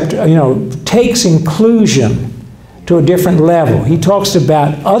concept, takes inclusion to a different level. He talks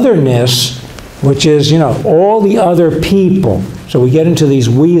about otherness, which is, all the other people. So we get into these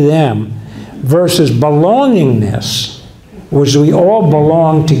we, them, versus belongingness, which we all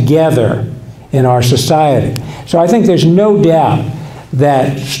belong together in our society. So I think there's no doubt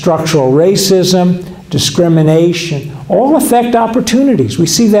that structural racism, discrimination, all affect opportunities. We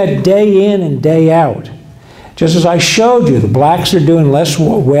see that day in and day out. Just as I showed you, the blacks are doing less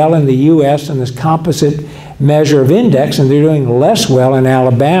well in the U.S. in this composite measure of index, and they're doing less well in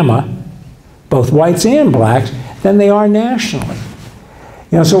Alabama, both whites and blacks, than they are nationally.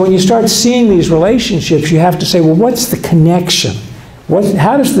 So when you start seeing these relationships, you have to say, well, what's the connection?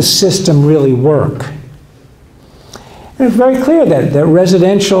 How does the system really work? And it's very clear that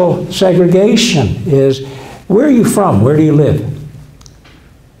residential segregation is, where are you from? Where do you live?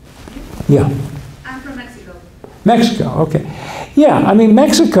 Yeah. I'm from Mexico. Mexico, okay. Yeah, I mean,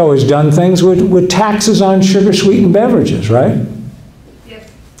 Mexico has done things with taxes on sugar-sweetened beverages, right? Yes.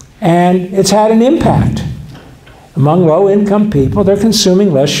 And it's had an impact. Among low-income people, they're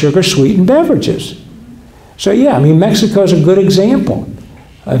consuming less sugar-sweetened beverages. So yeah, I mean, Mexico's a good example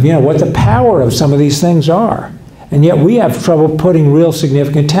of, what the power of some of these things are. And yet we have trouble putting real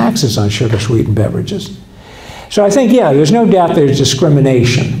significant taxes on sugar-sweetened beverages. So I think, yeah, there's no doubt there's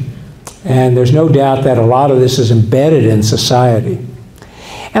discrimination. And there's no doubt that a lot of this is embedded in society.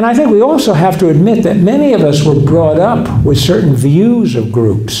 And I think we also have to admit that many of us were brought up with certain views of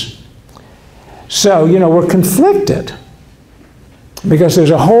groups. So, we're conflicted. Because there's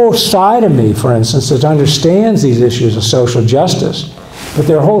a whole side of me, for instance, that understands these issues of social justice. But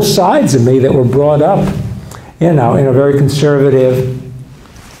there are whole sides of me that were brought up, in a very conservative,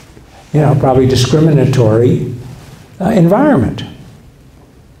 probably discriminatory environment.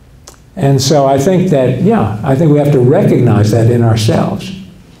 And so I think that, I think we have to recognize that in ourselves.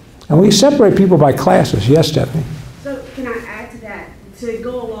 And we separate people by classes. Yes, Stephanie? So can I add to that, to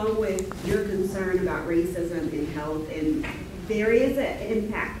go along with your concern about racism in health, and there is an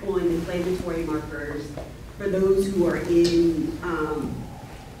impact on inflammatory markers for those who are being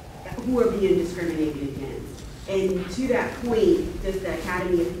discriminated against. And to that point, just the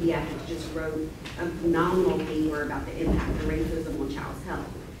Academy of Pediatrics just wrote a phenomenal paper about the impact of racism on child's health.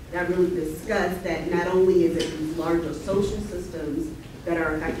 That really discussed that not only is it these larger social systems that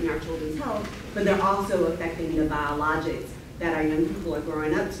are affecting our children's health, but they're also affecting the biologics that our young people are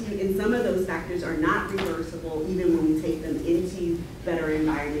growing up to. And some of those factors are not reversible even when we take them into better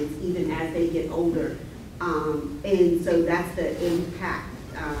environments, even as they get older. And so that's the impact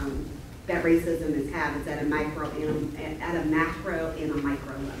that racism is having. It's at a macro and a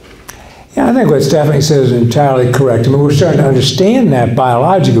micro level. Yeah, I think what Stephanie says is entirely correct. I mean, we're starting to understand that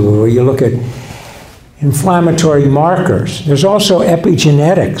biologically where you look at inflammatory markers. There's also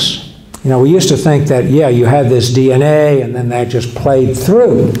epigenetics. We used to think that, you had this DNA and then that just played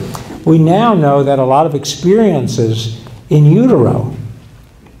through. We now know that a lot of experiences in utero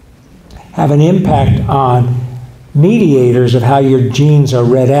have an impact on mediators of how your genes are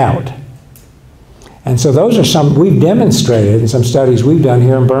read out. And so those are some, we've demonstrated in some studies we've done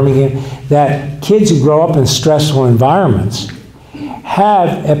here in Birmingham, that kids who grow up in stressful environments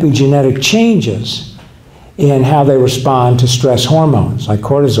have epigenetic changes in how they respond to stress hormones like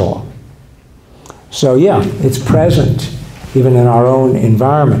cortisol. So yeah, it's present even in our own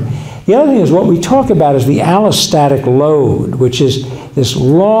environment. The other thing is what we talk about is the allostatic load, which is this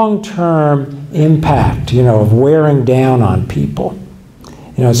long-term impact, of wearing down on people.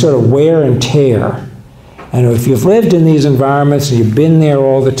 Sort of wear and tear. And if you've lived in these environments and you've been there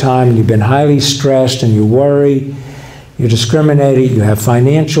all the time and you've been highly stressed and you worry, you're discriminated, you have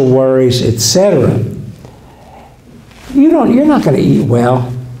financial worries, etc., you're not going to eat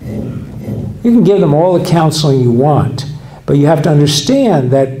well. You can give them all the counseling you want, but you have to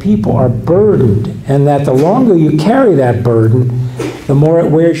understand that people are burdened and that the longer you carry that burden, the more it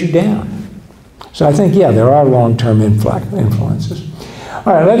wears you down. So I think, yeah, there are long-term influences.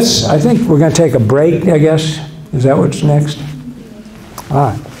 All right, I think we're going to take a break, I guess. Is that what's next?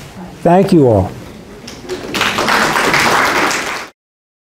 All right. Thank you all.